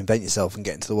 as you reinvent yourself and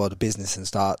get into the world of business and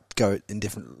start go in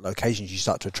different locations, you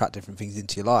start to attract different things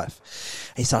into your life.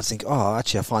 And you start to think, oh,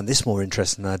 actually, I find this more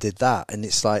interesting than I did that. And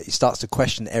it's like it starts to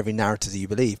question every narrative that you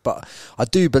believe. But I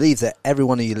do believe that every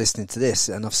one of you listening to this,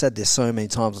 and I've said this so many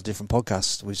times on different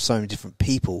podcasts with so many different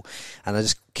people, and I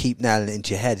just keep nailing it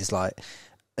into your head. It's like,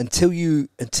 until you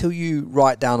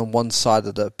write down on one side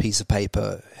of the piece of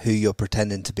paper who you're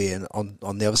pretending to be, and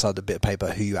on the other side of the bit of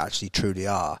paper who you actually truly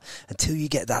are, until you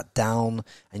get that down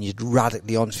and you're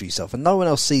radically honest with yourself, and no one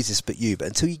else sees this but you, but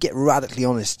until you get radically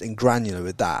honest and granular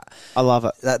with that, I love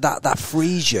it. That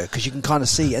frees you, because you can kind of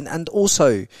see. And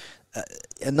also,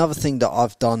 another thing that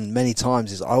I've done many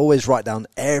times is I always write down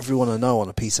everyone I know on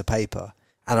a piece of paper.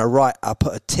 And I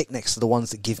put a tick next to the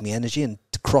ones that give me energy and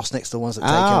cross next to the ones that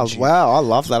take energy. Oh, wow. I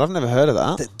love that. I've never heard of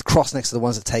that. Cross next to the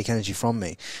ones that take energy from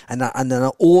me. And then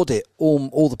I audit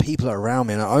all the people that are around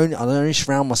me. And I only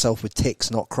surround myself with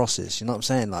ticks, not crosses. You know what I'm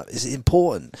saying? Like, it's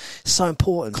important. It's so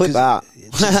important. Clip that.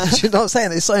 You know what I'm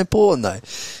saying? It's so important, though.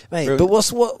 Mate, brilliant.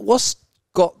 But what's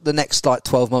got the next,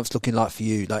 12 months looking like for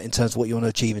you, in terms of what you want to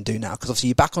achieve and do now? Because obviously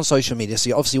you're back on social media, so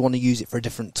you obviously want to use it for a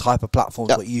different type of platform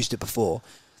than what you used it before.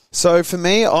 So for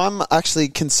me, I'm actually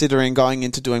considering going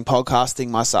into doing podcasting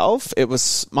myself.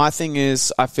 My thing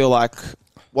is, I feel like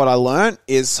what I learned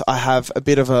is I have a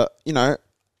bit of a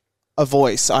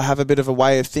voice. I have a bit of a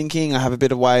way of thinking. I have a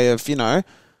bit of a way of,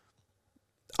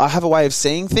 I have a way of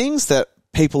seeing things that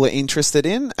people are interested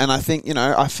in. And I think,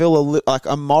 I feel like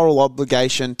a moral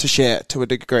obligation to share to a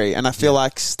degree. And I feel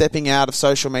like stepping out of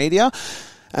social media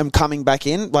and coming back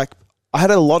in, I had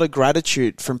a lot of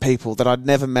gratitude from people that I'd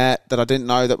never met, that I didn't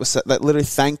know, that literally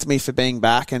thanked me for being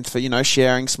back and for,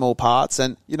 sharing small parts.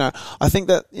 And, I think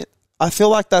that, I feel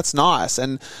like that's nice.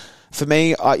 And for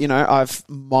me, I've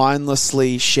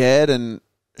mindlessly shared and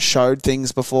showed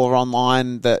things before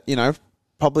online that,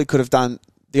 probably could have done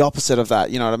the opposite of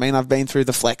that. You know what I mean? I've been through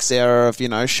the flex era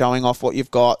of, showing off what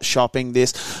you've got, shopping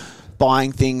this,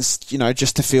 buying things,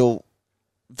 just to feel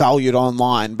valued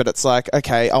online. But it's like,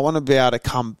 okay, I want to be able to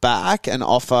come back and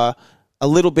offer a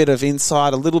little bit of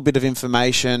insight, a little bit of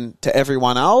information to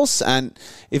everyone else. And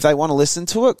if they want to listen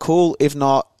to it, cool. If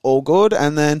not, all good.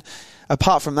 And then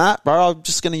apart from that, bro, I'm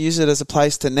just going to use it as a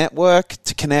place to network,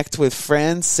 to connect with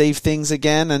friends, see things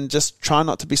again, and just try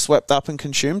not to be swept up and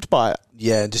consumed by it.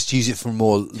 Yeah, and just use it for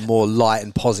more light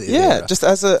and positive. Yeah, era. Just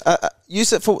as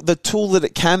use it for the tool that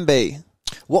it can be.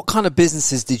 What kind of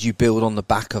businesses did you build on the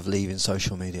back of leaving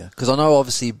social media? Because I know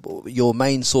obviously your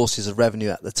main sources of revenue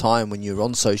at the time when you were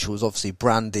on social was obviously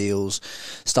brand deals,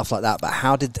 stuff like that. But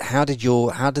how did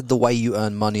the way you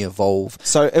earn money evolve?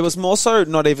 So it was more so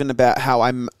not even about how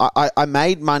I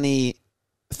made money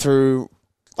through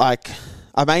I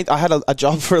had a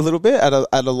job for a little bit at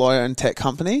a lawyer and tech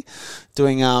company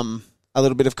doing a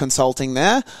little bit of consulting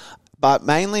there. But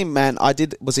mainly, man,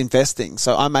 was investing.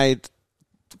 So I made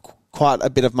quite a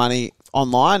bit of money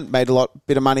online, made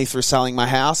bit of money through selling my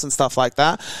house and stuff like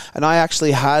that. And I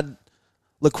actually had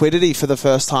liquidity for the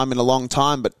first time in a long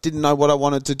time, but didn't know what I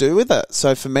wanted to do with it.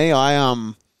 So for me,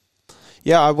 I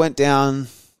went down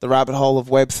the rabbit hole of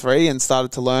Web3 and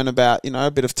started to learn about,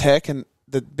 a bit of tech and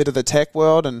bit of the tech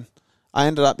world. And I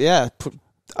ended up,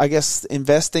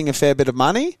 investing a fair bit of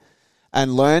money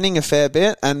and learning a fair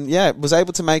bit. And was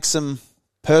able to make some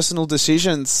personal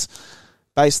decisions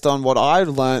based on what I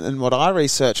learned and what I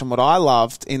researched and what I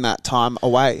loved in that time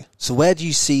away. So where do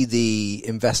you see the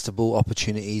investable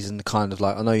opportunities and kind of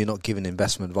like, I know you're not giving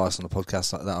investment advice on a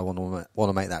podcast like that. I want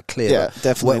to make that clear. Yeah,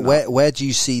 definitely. Where do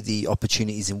you see the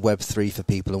opportunities in Web3 for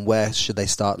people, and where should they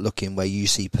start looking where you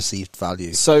see perceived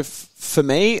value? So for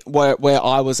me, where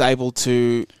I was able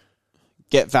to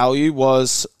get value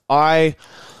was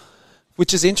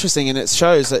which is interesting, and it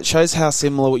shows how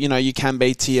similar, you can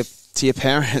be to your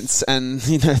parents and,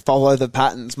 follow the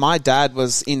patterns. My dad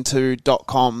was into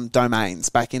 .com domains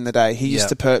back in the day. He used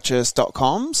to purchase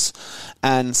 .coms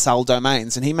and sell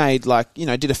domains, and he made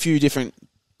did a few different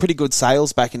pretty good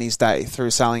sales back in his day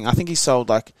through selling. I think he sold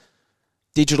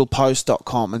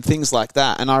digitalpost.com and things like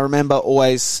that. And I remember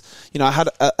always, I had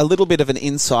a little bit of an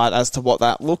insight as to what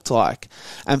that looked like.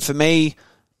 And for me,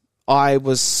 I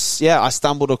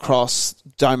stumbled across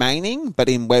domaining, but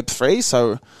in Web3.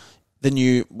 So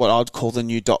what I'd call the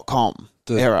new .com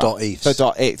era. .eth. The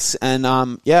 .eths. And,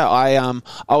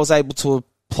 I was able to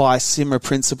apply similar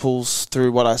principles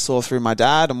through what I saw through my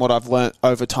dad and what I've learnt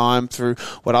over time through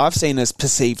what I've seen as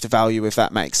perceived value, if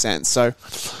that makes sense. So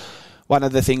one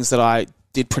of the things that I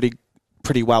did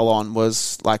pretty well on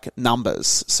was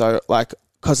numbers. So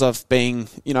because of being,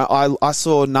 I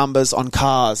saw numbers on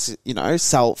cars,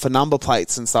 sell for number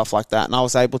plates and stuff like that. And I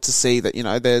was able to see that,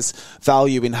 there's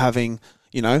value in having,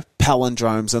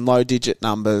 palindromes and low digit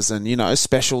numbers and,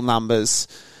 special numbers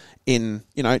in,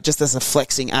 just as a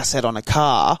flexing asset on a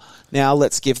car. Now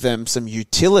let's give them some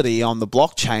utility on the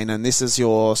blockchain. And this is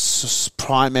your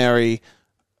primary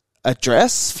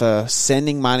address for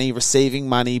sending money, receiving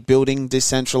money, building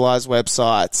decentralized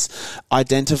websites,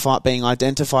 being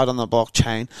identified on the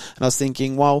blockchain. And I was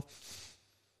thinking, well,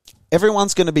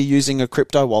 everyone's going to be using a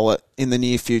crypto wallet in the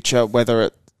near future,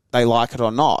 whether they like it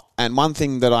or not. And one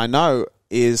thing that I know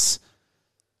is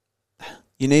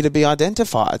you need to be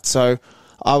identified. So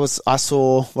I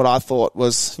saw what I thought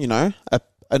was,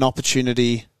 an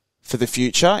opportunity for the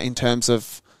future in terms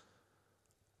of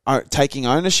taking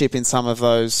ownership in some of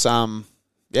those, some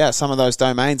of those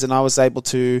domains. And I was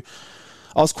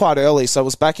quite early. So it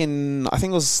was back in, I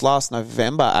think it was last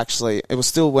November, actually. It was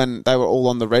still when they were all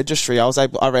on the registry.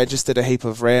 I registered a heap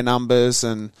of rare numbers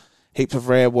and heap of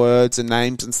rare words and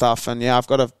names and stuff. And I've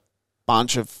got a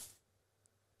bunch of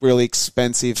really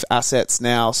expensive assets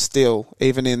now still,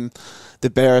 even in the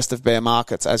barest of bear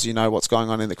markets. As you know, what's going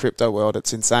on in the crypto world,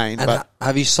 it's insane. And but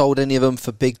have you sold any of them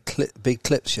for big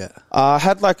clips yet? I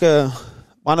had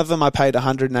one of them I paid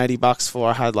 $180 for.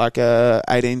 I had a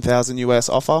 18,000 US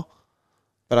offer,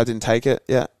 but I didn't take it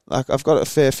yet. I've got a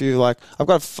fair few, I've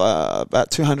got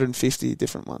about 250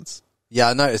 different ones. Yeah,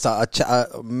 I noticed that. I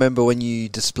remember when you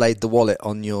displayed the wallet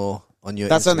on your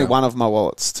That's Instagram. only one of my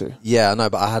wallets too. Yeah, I know,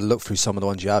 but I had a look through some of the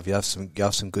ones you have. You have some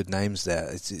good names there.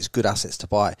 It's good assets to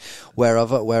buy. Where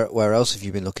else have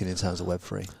you been looking in terms of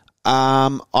Web3?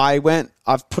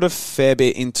 I've put a fair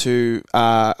bit into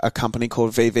a company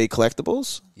called VV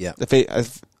Collectibles. Yeah.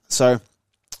 So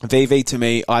VV to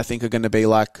me, I think are going to be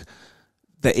like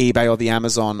the eBay or the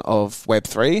Amazon of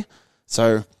Web3.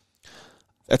 So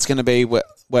it's going to be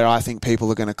where I think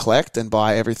people are going to collect and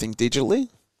buy everything digitally.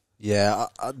 Yeah,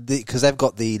 because they've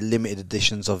got the limited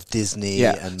editions of Disney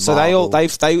and Marvel.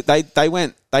 So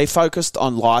they focused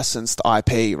on licensed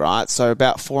IP, right? So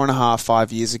about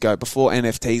 4.5 years ago, before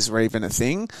NFTs were even a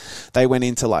thing, they went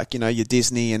into your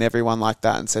Disney and everyone like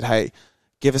that and said, hey,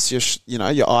 give us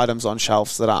your items on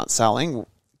shelves that aren't selling.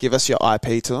 Give us your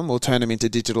IP to them. We'll turn them into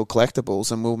digital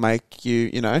collectibles and we'll make you,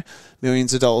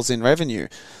 millions of dollars in revenue.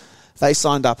 They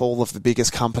signed up all of the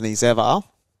biggest companies ever.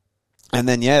 And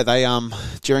then, they,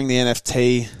 during the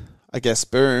NFT, I guess,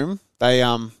 boom, they,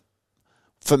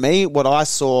 for me, what I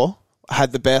saw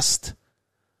had the best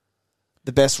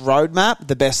roadmap,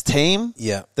 the best team,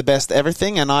 the best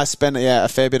everything. And I spent, a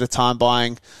fair bit of time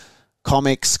buying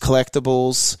comics,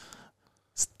 collectibles,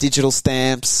 digital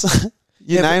stamps,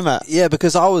 name it. Yeah,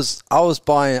 because I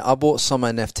bought some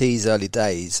NFTs early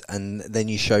days, and then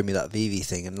you showed me that VV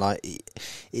thing, and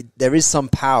there is some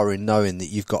power in knowing that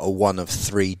you've got a one of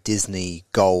 3 Disney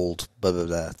gold, blah blah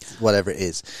blah, whatever it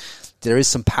is. there is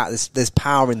some there's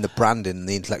power in the branding and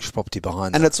the intellectual property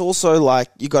behind And that. it's also like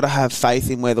you got to have faith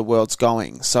in where the world's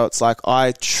going. So it's like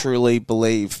I truly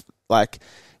believe like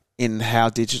in how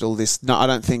digital this. No, I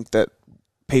don't think that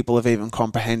people have even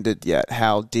comprehended yet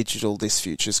how digital this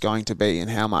future is going to be and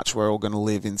how much we're all going to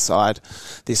live inside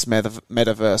this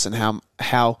metaverse and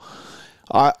how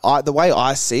I the way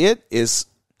I see it is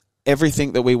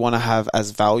everything that we want to have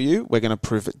as value, we're going to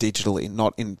prove it digitally,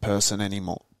 not in person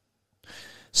anymore.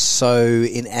 So,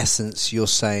 in essence, you're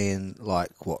saying,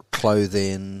 like, what,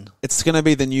 clothing? It's going to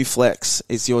be the new flex,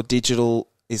 is your digital,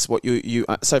 is what you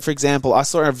so, for example, I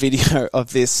saw a video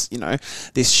of this,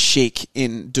 this sheik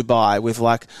in Dubai with,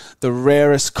 like, the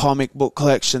rarest comic book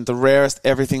collection, the rarest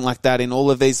everything like that in all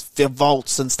of these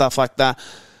vaults and stuff like that.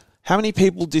 How many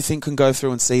people do you think can go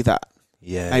through and see that?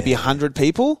 Yeah. Maybe 100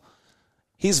 people?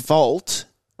 His vault,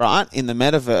 right, in the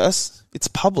metaverse, it's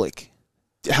public.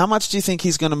 How much do you think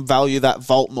he's going to value that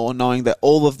vault more, knowing that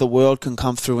all of the world can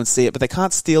come through and see it, but they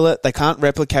can't steal it, they can't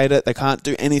replicate it, they can't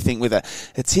do anything with it.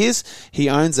 It's his, he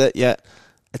owns it, yet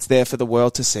it's there for the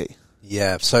world to see.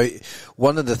 Yeah, so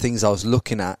one of the things I was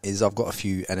looking at is I've got a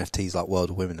few NFTs like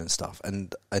World of Women and stuff,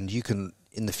 and you can,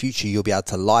 in the future, you'll be able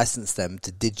to license them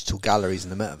to digital galleries in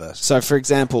the metaverse. So, for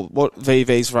example, what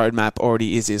VV's roadmap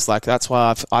already is like, that's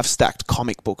why I've stacked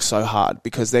comic books so hard,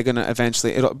 because they're going to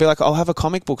eventually, it'll be like, I'll have a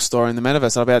comic book store in the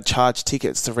metaverse. I'll be able to charge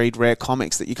tickets to read rare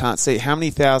comics that you can't see. How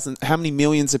many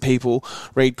millions of people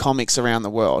read comics around the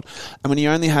world? And when you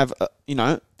only have,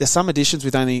 there's some editions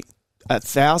with only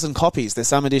 1,000 copies. There's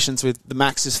some editions with the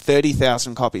max is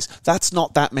 30,000 copies. That's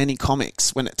not that many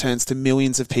comics when it turns to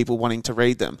millions of people wanting to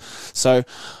read them. So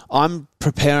I'm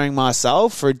preparing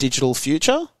myself for a digital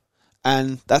future,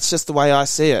 and that's just the way I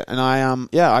see it. And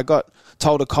I got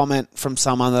told a comment from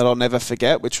someone that I'll never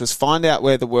forget, which was find out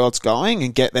where the world's going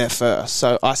and get there first.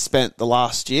 So I spent the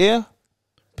last year,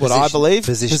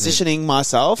 positioning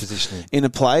myself in a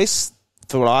place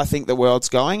for what I think the world's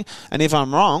going. And if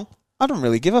I'm wrong, I don't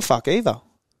really give a fuck either.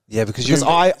 Yeah, because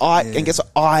and guess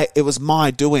what? It was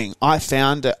my doing. I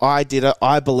found it. I did it.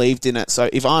 I believed in it. So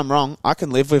if I'm wrong, I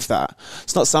can live with that.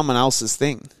 It's not someone else's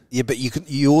thing. Yeah, but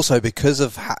you also, because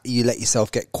of how you let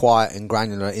yourself get quiet and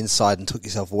granular inside and took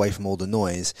yourself away from all the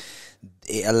noise,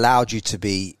 it allowed you to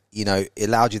be, it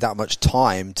allowed you that much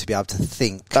time to be able to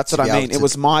think. That's what I mean. It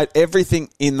was everything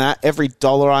in that, every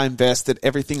dollar I invested,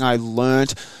 everything I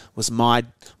learned was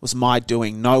my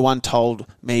doing. No one told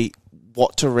me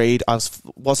what to read. I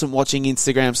wasn't watching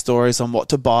Instagram stories on what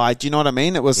to buy. Do you know what I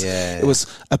mean? It was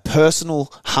a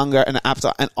personal hunger and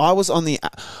appetite. And I was on the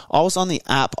app, I was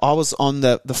on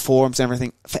the forums and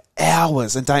everything for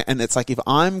hours and day. And it's like, if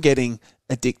I'm getting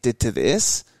addicted to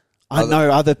this, I know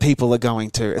other people are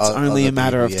going to. It's only a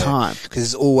matter of time.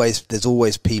 Because there's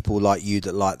always people like you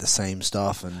that like the same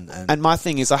stuff. And my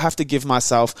thing is, I have to give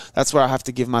myself, that's where I have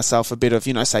to give myself a bit of,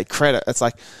 say, credit. It's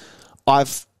like,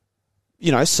 I've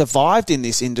survived in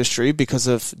this industry because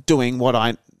of doing what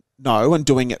I know and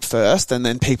doing it first, and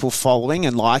then people following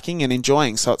and liking and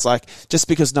enjoying. So it's like, just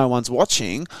because no one's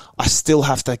watching, I still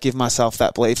have to give myself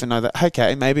that belief and know that,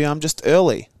 okay, maybe I'm just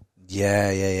early. Yeah.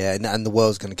 And the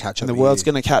world's going to catch up. And the world's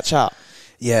going to catch up.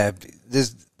 Yeah.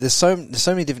 There's so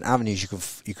many different avenues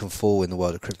you can fall in the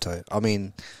world of crypto. I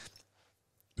mean,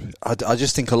 I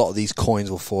just think a lot of these coins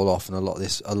will fall off, and a lot of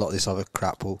this other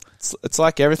crap will. It's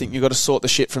like everything. You've got to sort the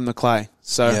shit from the clay.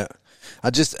 So yeah,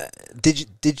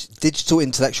 digital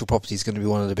intellectual property is going to be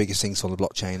one of the biggest things on the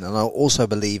blockchain, and I also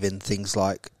believe in things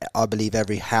like, I believe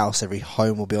every house, every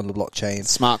home will be on the blockchain.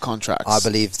 Smart contracts. I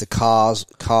believe the cars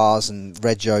and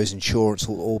regos, insurance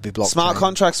will all be blockchain. Smart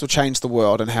contracts will change the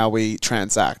world and how we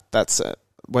transact. That's it,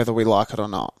 whether we like it or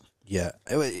not. Yeah,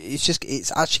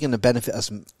 it's actually going to benefit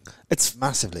us. It's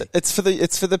massively. It's for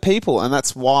the people, and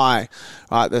that's why,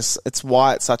 right? It's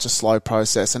why it's such a slow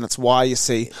process, and it's why you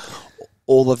see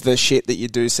all of the shit that you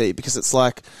do see, because it's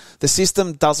like the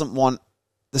system doesn't want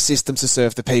the system to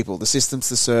serve the people. The system's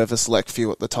to serve a select few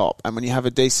at the top, and when you have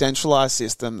a decentralized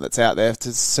system that's out there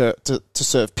to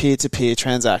serve peer-to-peer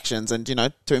transactions and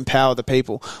to empower the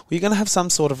people, well, you're going to have some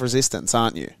sort of resistance,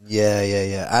 aren't you?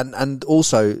 Yeah, and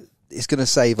also, it's going to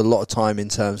save a lot of time in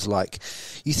terms of, like,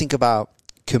 you think about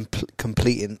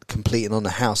completing on a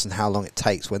house and how long it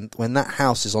takes. When that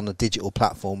house is on a digital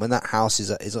platform, when that house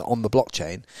is on the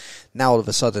blockchain, now all of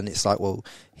a sudden it's like, well,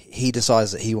 he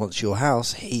decides that he wants your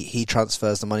house, he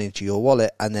transfers the money into your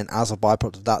wallet, and then as a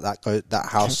byproduct of that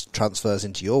house transfers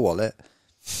into your wallet.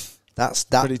 That's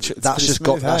just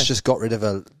got rid of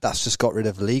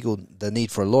the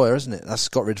need for a lawyer, isn't it? That's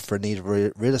got rid of the need of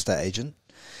a real estate agent.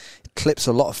 Clips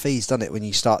a lot of fees, doesn't it? When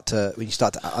you start to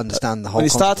understand the whole. When you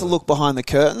start to look behind the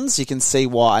curtains, you can see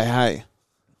why. Hey,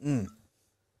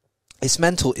 It's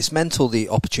mental. It's mental. The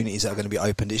opportunities that are going to be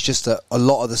opened. It's just that a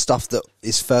lot of the stuff that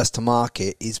is first to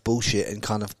market is bullshit and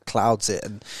kind of clouds it,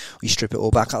 and we strip it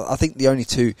all back. I think the only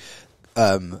two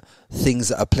things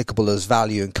that are applicable as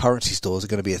value and currency stores are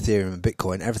going to be Ethereum and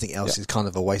Bitcoin. Everything else is kind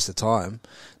of a waste of time.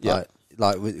 Yeah.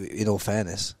 Like in all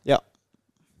fairness. Yeah.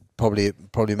 Probably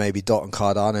maybe Dot and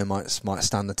Cardano might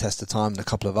stand the test of time, and a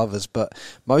couple of others, but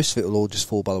most of it will all just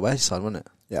fall by the wayside, won't it?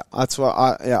 Yeah, that's what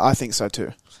I think so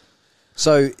too.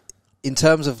 So, in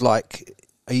terms of like,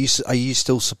 are you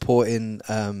still supporting?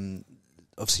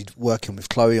 Obviously, working with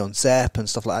Chloe on Zep and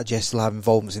stuff like that. Do you still have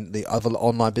involvements in the other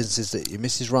online businesses that your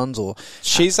missus runs, or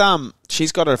she's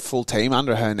got a full team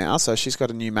under her now, so she's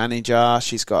got a new manager.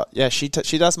 She's got she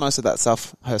does most of that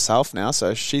stuff herself now,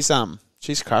 so she's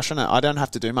crushing it. I don't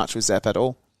have to do much with Zep at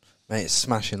all. Mate, it's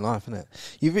smashing life, isn't it?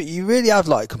 You really have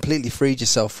like completely freed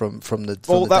yourself from the.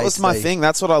 Well, that was my thing.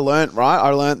 That's what I learnt, right? I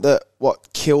learnt that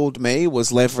what killed me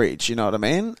was leverage. You know what I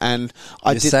mean? And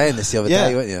I did saying this the other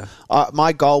day, weren't you?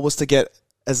 My goal was to get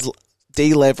as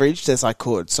deleveraged as I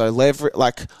could. So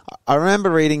I remember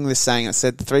reading this saying. It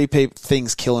said three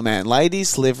things kill a man: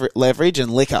 ladies, leverage,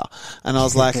 and liquor. And I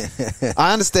was like,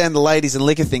 I understand the ladies and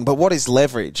liquor thing, but what is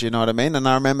leverage? You know what I mean? And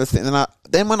I remember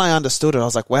then when I understood it, I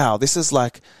was like, wow, this is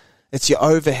like. It's your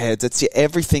overheads. It's your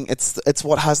everything. It's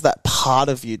what has that part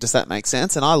of you. Does that make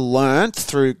sense? And I learned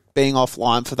through being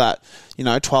offline for that,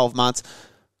 12 months,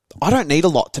 I don't need a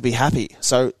lot to be happy.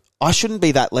 So I shouldn't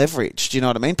be that leveraged. You know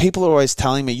what I mean? People are always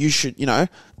telling me you should,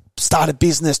 start a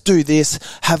business, do this,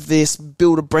 have this,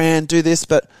 build a brand, do this.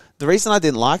 But the reason I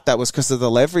didn't like that was because of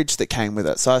the leverage that came with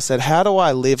it. So I said, how do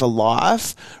I live a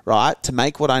life, right, to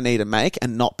make what I need to make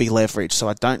and not be leveraged? So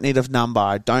I don't need a number.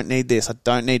 I don't need this. I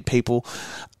don't need people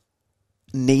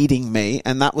needing me,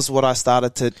 and that was what I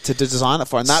started to design it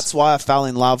for, and that's why I fell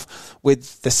in love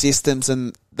with the systems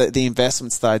and the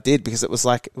investments that I did, because it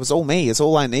was all me. It's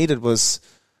all I needed was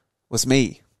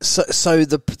me.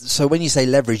 So when you say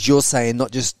leverage, you're saying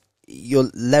not just your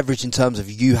leverage in terms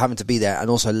of you having to be there, and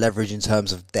also leverage in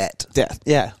terms of debt.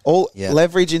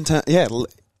 Leverage in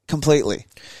completely.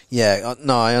 Yeah,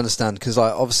 no, I understand, because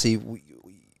obviously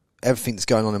everything that's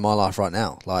going on in my life right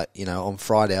now, on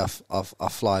Friday I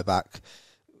fly back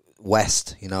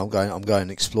west. I'm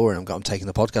going exploring. I'm taking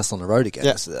the podcast on the road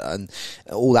again, and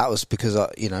all that was because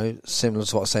similar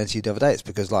to what I was saying to you the other day. It's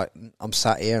because I'm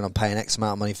sat here and I'm paying X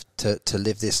amount of money to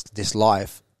live this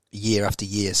life year after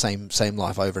year, same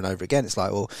life over and over again. It's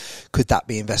like, well, could that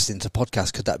be invested into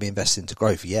podcasts? Could that be invested into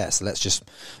growth? Yeah, so let's just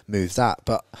move that.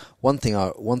 But one thing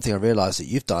I realised that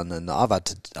you've done, and I've had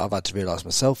to realise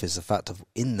myself, is the fact of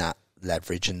in that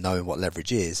leverage and knowing what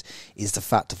leverage is the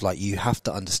fact of you have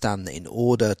to understand that in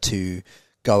order to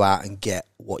go out and get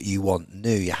what you want new,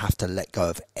 you have to let go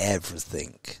of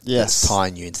everything that's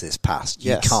tying you into this past.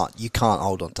 You can't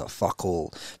hold on to fuck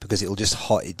all, because it'll just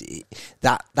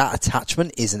that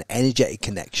attachment is an energetic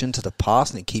connection to the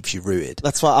past, and it keeps you rooted.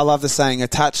 That's why I love the saying,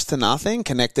 attached to nothing,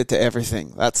 connected to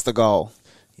everything. That's the goal.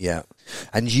 Yeah.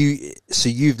 And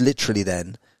you've literally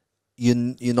then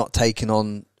you're not taking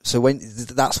on. So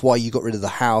that's why you got rid of the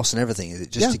house and everything. Is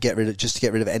it just to get rid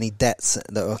of any debts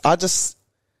that were... I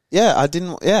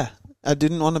didn't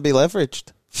want to be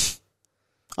leveraged.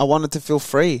 I wanted to feel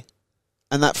free,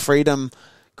 and that freedom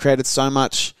created so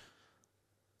much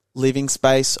living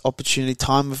space, opportunity,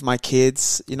 time with my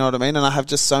kids. You know what I mean? And I have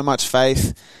just so much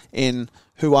faith in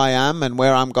who I am and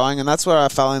where I'm going, and that's where I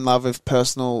fell in love with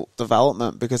personal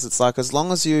development, because it's like, as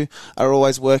long as you are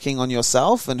always working on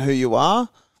yourself and who you are,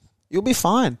 you'll be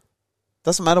fine.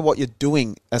 Doesn't matter what you're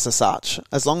doing as such.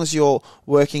 As long as you're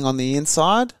working on the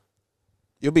inside,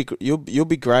 you'll be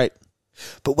great.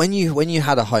 But when you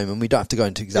had a home, and we don't have to go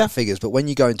into exact figures, but when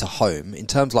you go into home, in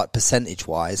terms of percentage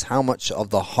wise, how much of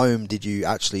the home did you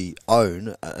actually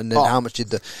own, and then how much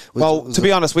did to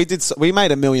be honest, we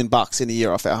made $1 million in a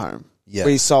year off our home. Yeah,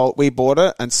 we bought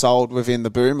it and sold within the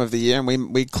boom of the year,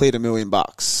 and we cleared $1 million.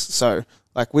 So.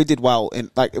 We did well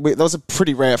that was a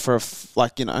pretty rare for a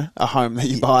home that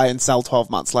you buy and sell 12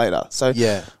 months later. So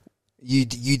yeah, you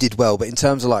did well. But in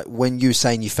terms of when you were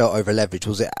saying you felt over leveraged,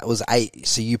 was 8?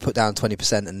 So you put down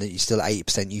 20%, and then you still at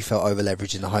 80%. You felt over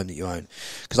leveraged in the home that you own,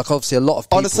 because obviously a lot of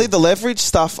people, honestly, the leverage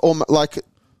stuff, I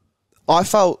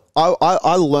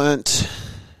learnt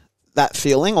that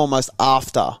feeling almost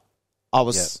after I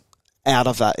was out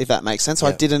of that, if that makes sense. So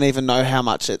I didn't even know how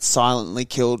much it silently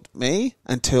killed me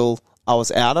until I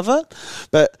was out of it.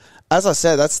 But as I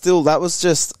said, that was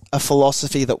just a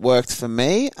philosophy that worked for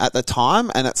me at the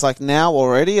time, and it's now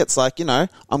already it's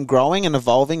I'm growing and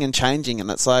evolving and changing,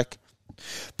 and it's But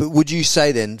would you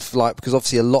say then, because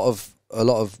obviously a lot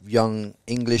of young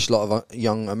English, a lot of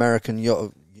young American,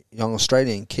 young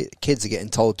Australian kids are getting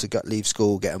told to leave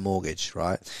school, get a mortgage,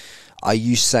 right? Are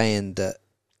you saying that,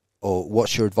 or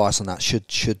what's your advice on that?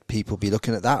 Should people be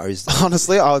looking at that, or is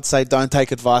honestly, I would say don't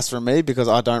take advice from me because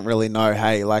I don't really know.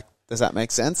 Hey, like, does that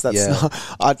make sense? That's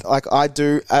I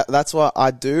do. That's what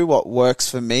I do. What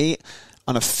works for me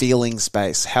on a feelings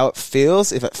base, how it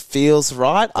feels. If it feels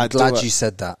right, I'm glad you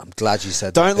said that.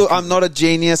 Don't look. I'm not a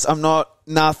genius. I'm not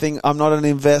nothing. I'm not an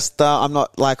investor. I'm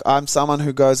not like, I'm someone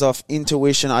who goes off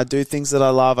intuition. I do things that I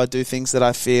love. I do things that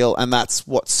I feel, and that's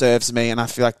what serves me. And I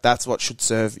feel like that's what should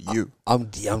serve you. I'm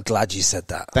glad you said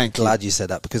that. Thank you. Glad you said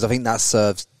that, because I think that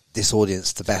serves this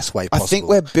audience the best way possible. I think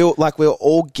we're built like we're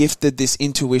all gifted this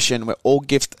intuition. We're all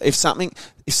gifted.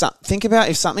 Think about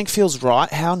if something feels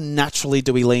right, how naturally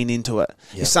do we lean into it?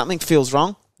 Yep. If something feels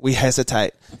wrong, we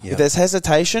hesitate. Yep. If there's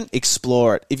hesitation,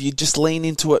 explore it. If you just lean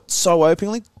into it so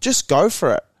openly, just go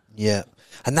for it. Yeah.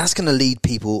 And that's going to lead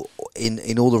people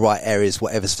in all the right areas,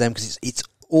 whatever's for them, because it's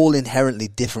all inherently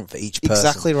different for each person.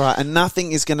 Exactly right. And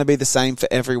nothing is going to be the same for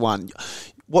everyone.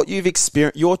 What you've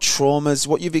experienced, your traumas,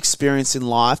 what you've experienced in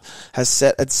life has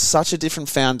set at such a different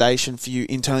foundation for you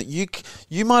internally.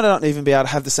 You might not even be able to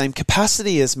have the same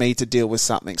capacity as me to deal with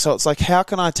something. So it's like, how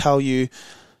can I tell you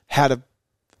how to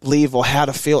live or how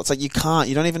to feel? It's like you can't.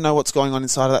 You don't even know what's going on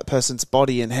inside of that person's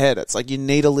body and head. It's like you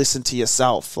need to listen to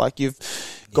yourself. Like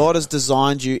God has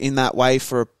designed you in that way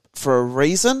for a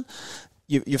reason.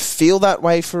 You feel that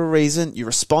way for a reason. You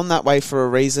respond that way for a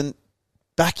reason.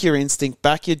 Back your instinct,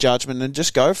 back your judgment, and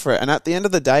just go for it. And at the end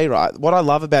of the day, right, what I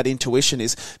love about intuition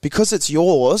is because it's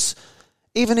yours,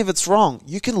 even if it's wrong,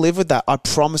 you can live with that. I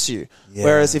promise you. Yeah.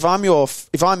 Whereas if I'm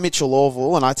Mitchell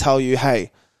Orval and I tell you,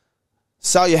 hey,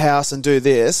 sell your house and do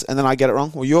this, and then I get it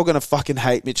wrong, well, you're going to fucking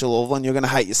hate Mitchell Orval and you're going to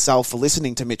hate yourself for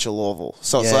listening to Mitchell Orval.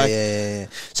 So it's like... Yeah.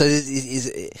 So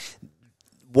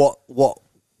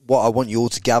what I want you all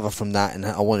to gather from that, and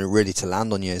I want it really to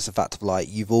land on you, is the fact of like,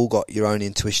 you've all got your own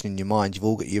intuition in your mind. You've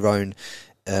all got your own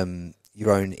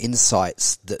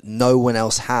insights that no one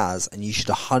else has, and you should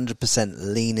 100%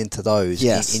 lean into those.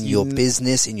 Yes. in your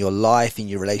business, in your life, in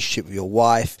your relationship with your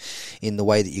wife, in the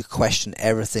way that you question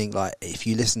everything. Like, if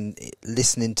you listen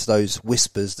into those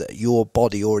whispers that your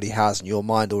body already has and your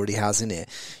mind already has in it,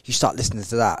 you start listening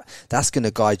to that. That's going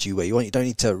to guide you where you want. You don't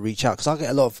need to reach out, because I get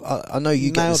a lot of. I know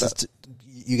you get this.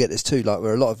 You get this too. Like,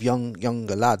 where a lot of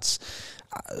younger lads,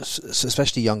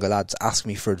 especially younger lads, ask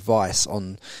me for advice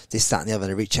on this, that, and the other.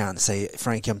 They reach out and say,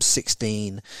 "Frankie, I'm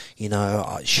 16. You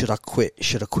know, should I quit?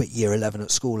 Should I quit year 11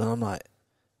 at school?" And I'm like,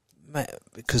 mate,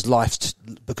 because like,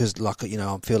 you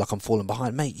know, I feel like I'm falling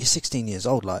behind. Mate, you're 16 years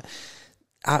old. Like,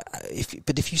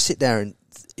 if you sit there and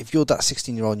if you're that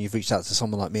 16-year-old and you've reached out to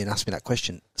someone like me and asked me that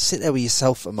question, sit there with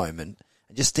yourself a moment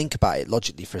and just think about it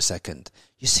logically for a second.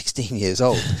 You're 16 years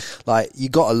old. Like, you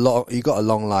got a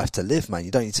long life to live, man.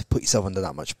 You don't need to put yourself under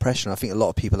that much pressure. And I think a lot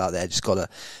of people out there just got to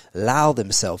allow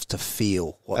themselves to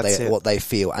feel what they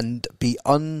feel, and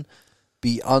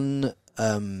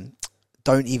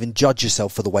don't even judge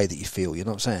yourself for the way that you feel. You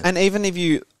know what I'm saying? And even if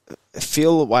you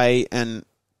feel a way and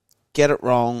get it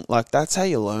wrong, like, that's how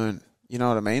you learn. You know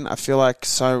what I mean? I feel like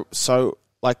so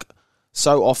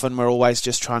often we're always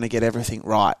just trying to get everything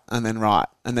right, and then right,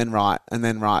 and then right, and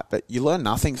then right. But you learn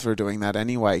nothing through doing that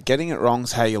anyway. Getting it wrong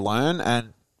is how you learn,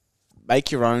 and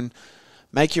make your own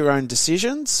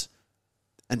decisions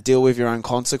and deal with your own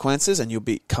consequences, and you'll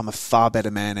become a far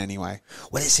better man anyway.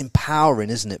 Well, it's empowering,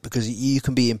 isn't it? Because you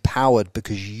can be empowered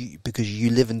because you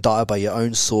live and die by your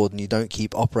own sword, and you don't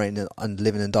keep operating and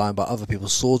living and dying by other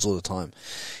people's swords all the time.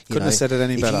 Couldn't have said it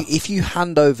any better. If you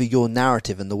hand over your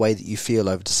narrative and the way that you feel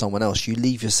over to someone else, you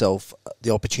leave yourself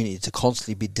the opportunity to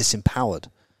constantly be disempowered.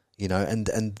 You know,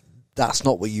 and that's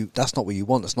not what you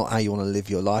want. That's not how you want to live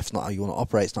your life. It's not how you want to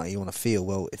operate. It's not how you want to feel.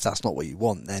 Well, if that's not what you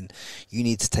want, then you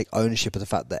need to take ownership of the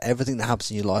fact that everything that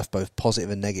happens in your life, both positive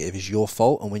and negative, is your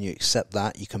fault. And when you accept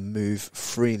that, you can move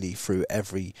freely through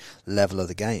every level of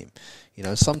the game. You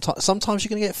know, sometimes you're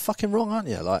going to get fucking wrong, aren't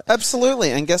you? Like,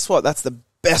 absolutely. And guess what? That's the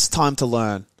best time to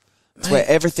learn. It's where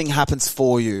everything happens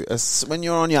for you. When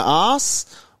you're on your ass,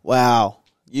 wow,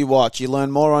 you watch. You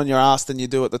learn more on your ass than you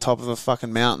do at the top of a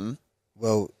fucking mountain.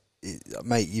 Well,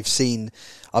 mate,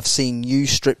 I've seen you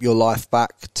strip your life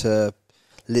back to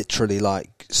literally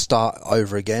like start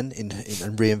over again and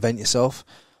reinvent yourself.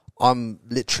 I've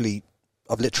literally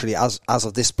as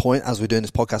of this point, as we're doing this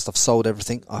podcast, I've sold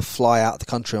everything. I fly out of the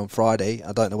country on Friday.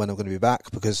 I don't know when I'm going to be back,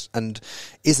 and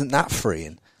isn't that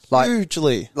freeing? Like,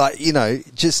 hugely. Like, you know,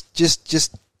 just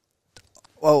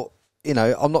well, you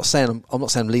know, I'm not saying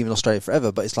I'm leaving Australia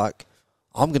forever, but it's like,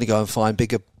 I'm going to go and find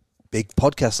bigger big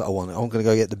podcast that I want. I'm going to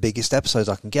go get the biggest episodes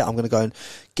I can get. I'm going to go and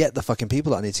get the fucking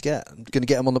people that I need to get. I'm going to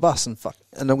get them on the bus and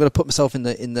I'm going to put myself in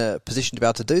the position to be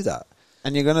able to do that.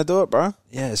 And you're going to do it, bro.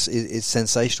 Yeah, it's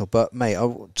sensational. But mate,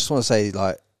 I just want to say,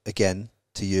 like, again,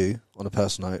 to you on a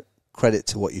personal note, credit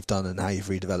to what you've done and how you've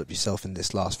redeveloped yourself in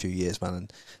this last few years, man.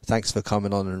 And thanks for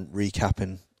coming on and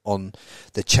recapping on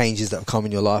the changes that have come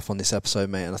in your life on this episode,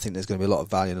 mate. And I think there's going to be a lot of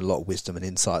value and a lot of wisdom and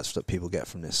insights that people get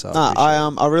from this. So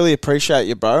I really appreciate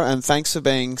you, bro. And thanks for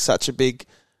being such a big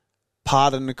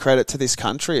part and a credit to this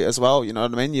country as well. You know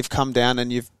what I mean? You've come down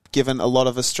and you've given a lot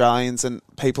of Australians and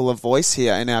people a voice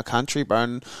here in our country, bro.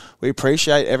 And we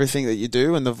appreciate everything that you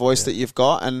do and the voice that you've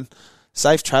got. And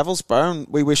safe travels, bro. And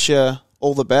we wish you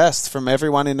all the best from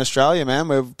everyone in Australia, man.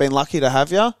 We've been lucky to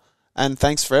have you. And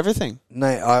thanks for everything.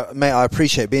 Mate, I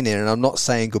appreciate being here, and I'm not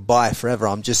saying goodbye forever.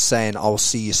 I'm just saying I'll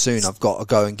see you soon. I've got to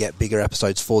go and get bigger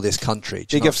episodes for this country.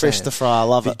 Bigger fish to fry. I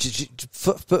love it.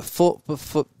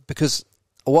 Because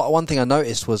one thing I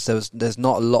noticed was there's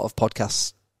not a lot of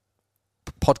podcasters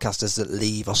that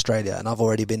leave Australia, and I've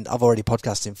already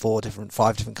podcasted in 5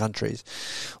 different countries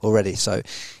already. So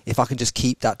if I can just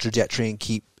keep that trajectory and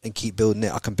keep building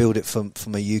it, I can build it from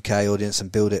a UK audience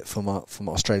and build it from an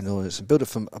Australian audience and build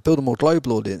a more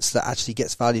global audience that actually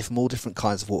gets value from all different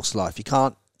kinds of walks of life. You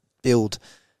can't build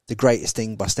the greatest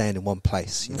thing by staying in one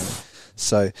place, you know.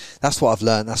 So that's what I've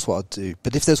learned. That's what I do.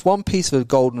 But if there's one piece of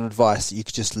golden advice that you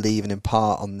could just leave and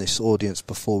impart on this audience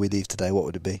before we leave today, what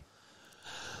would it be?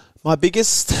 My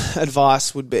biggest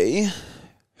advice would be,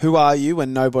 who are you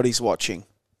when nobody's watching?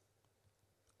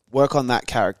 Work on that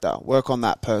character. Work on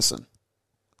that person.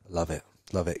 Love it.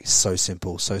 Love it. It's so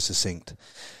simple, so succinct.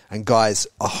 And guys,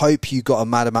 I hope you got a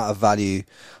mad amount of value.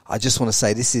 I just want to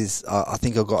say this is, I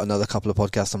think I've got another couple of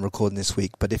podcasts I'm recording this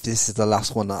week, but if this is the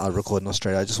last one that I record in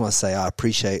Australia, I just want to say I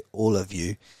appreciate all of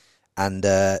you, and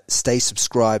stay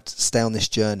subscribed, stay on this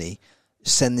journey.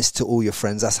 Send this to all your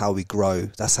friends. That's how we grow.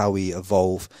 That's how we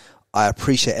evolve. I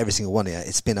appreciate every single one of you.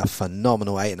 It's been a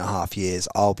phenomenal 8.5 years.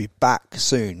 I'll be back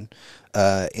soon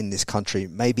in this country,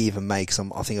 maybe even May, because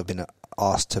I think I've been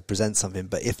asked to present something.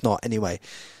 But if not, anyway,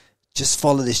 just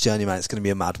follow this journey, man. It's going to be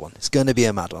a mad one. It's going to be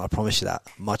a mad one. I promise you that.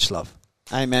 Much love.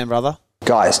 Amen, brother.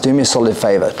 Guys, do me a solid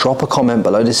favour. Drop a comment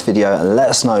below this video and let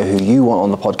us know who you want on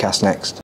the podcast next.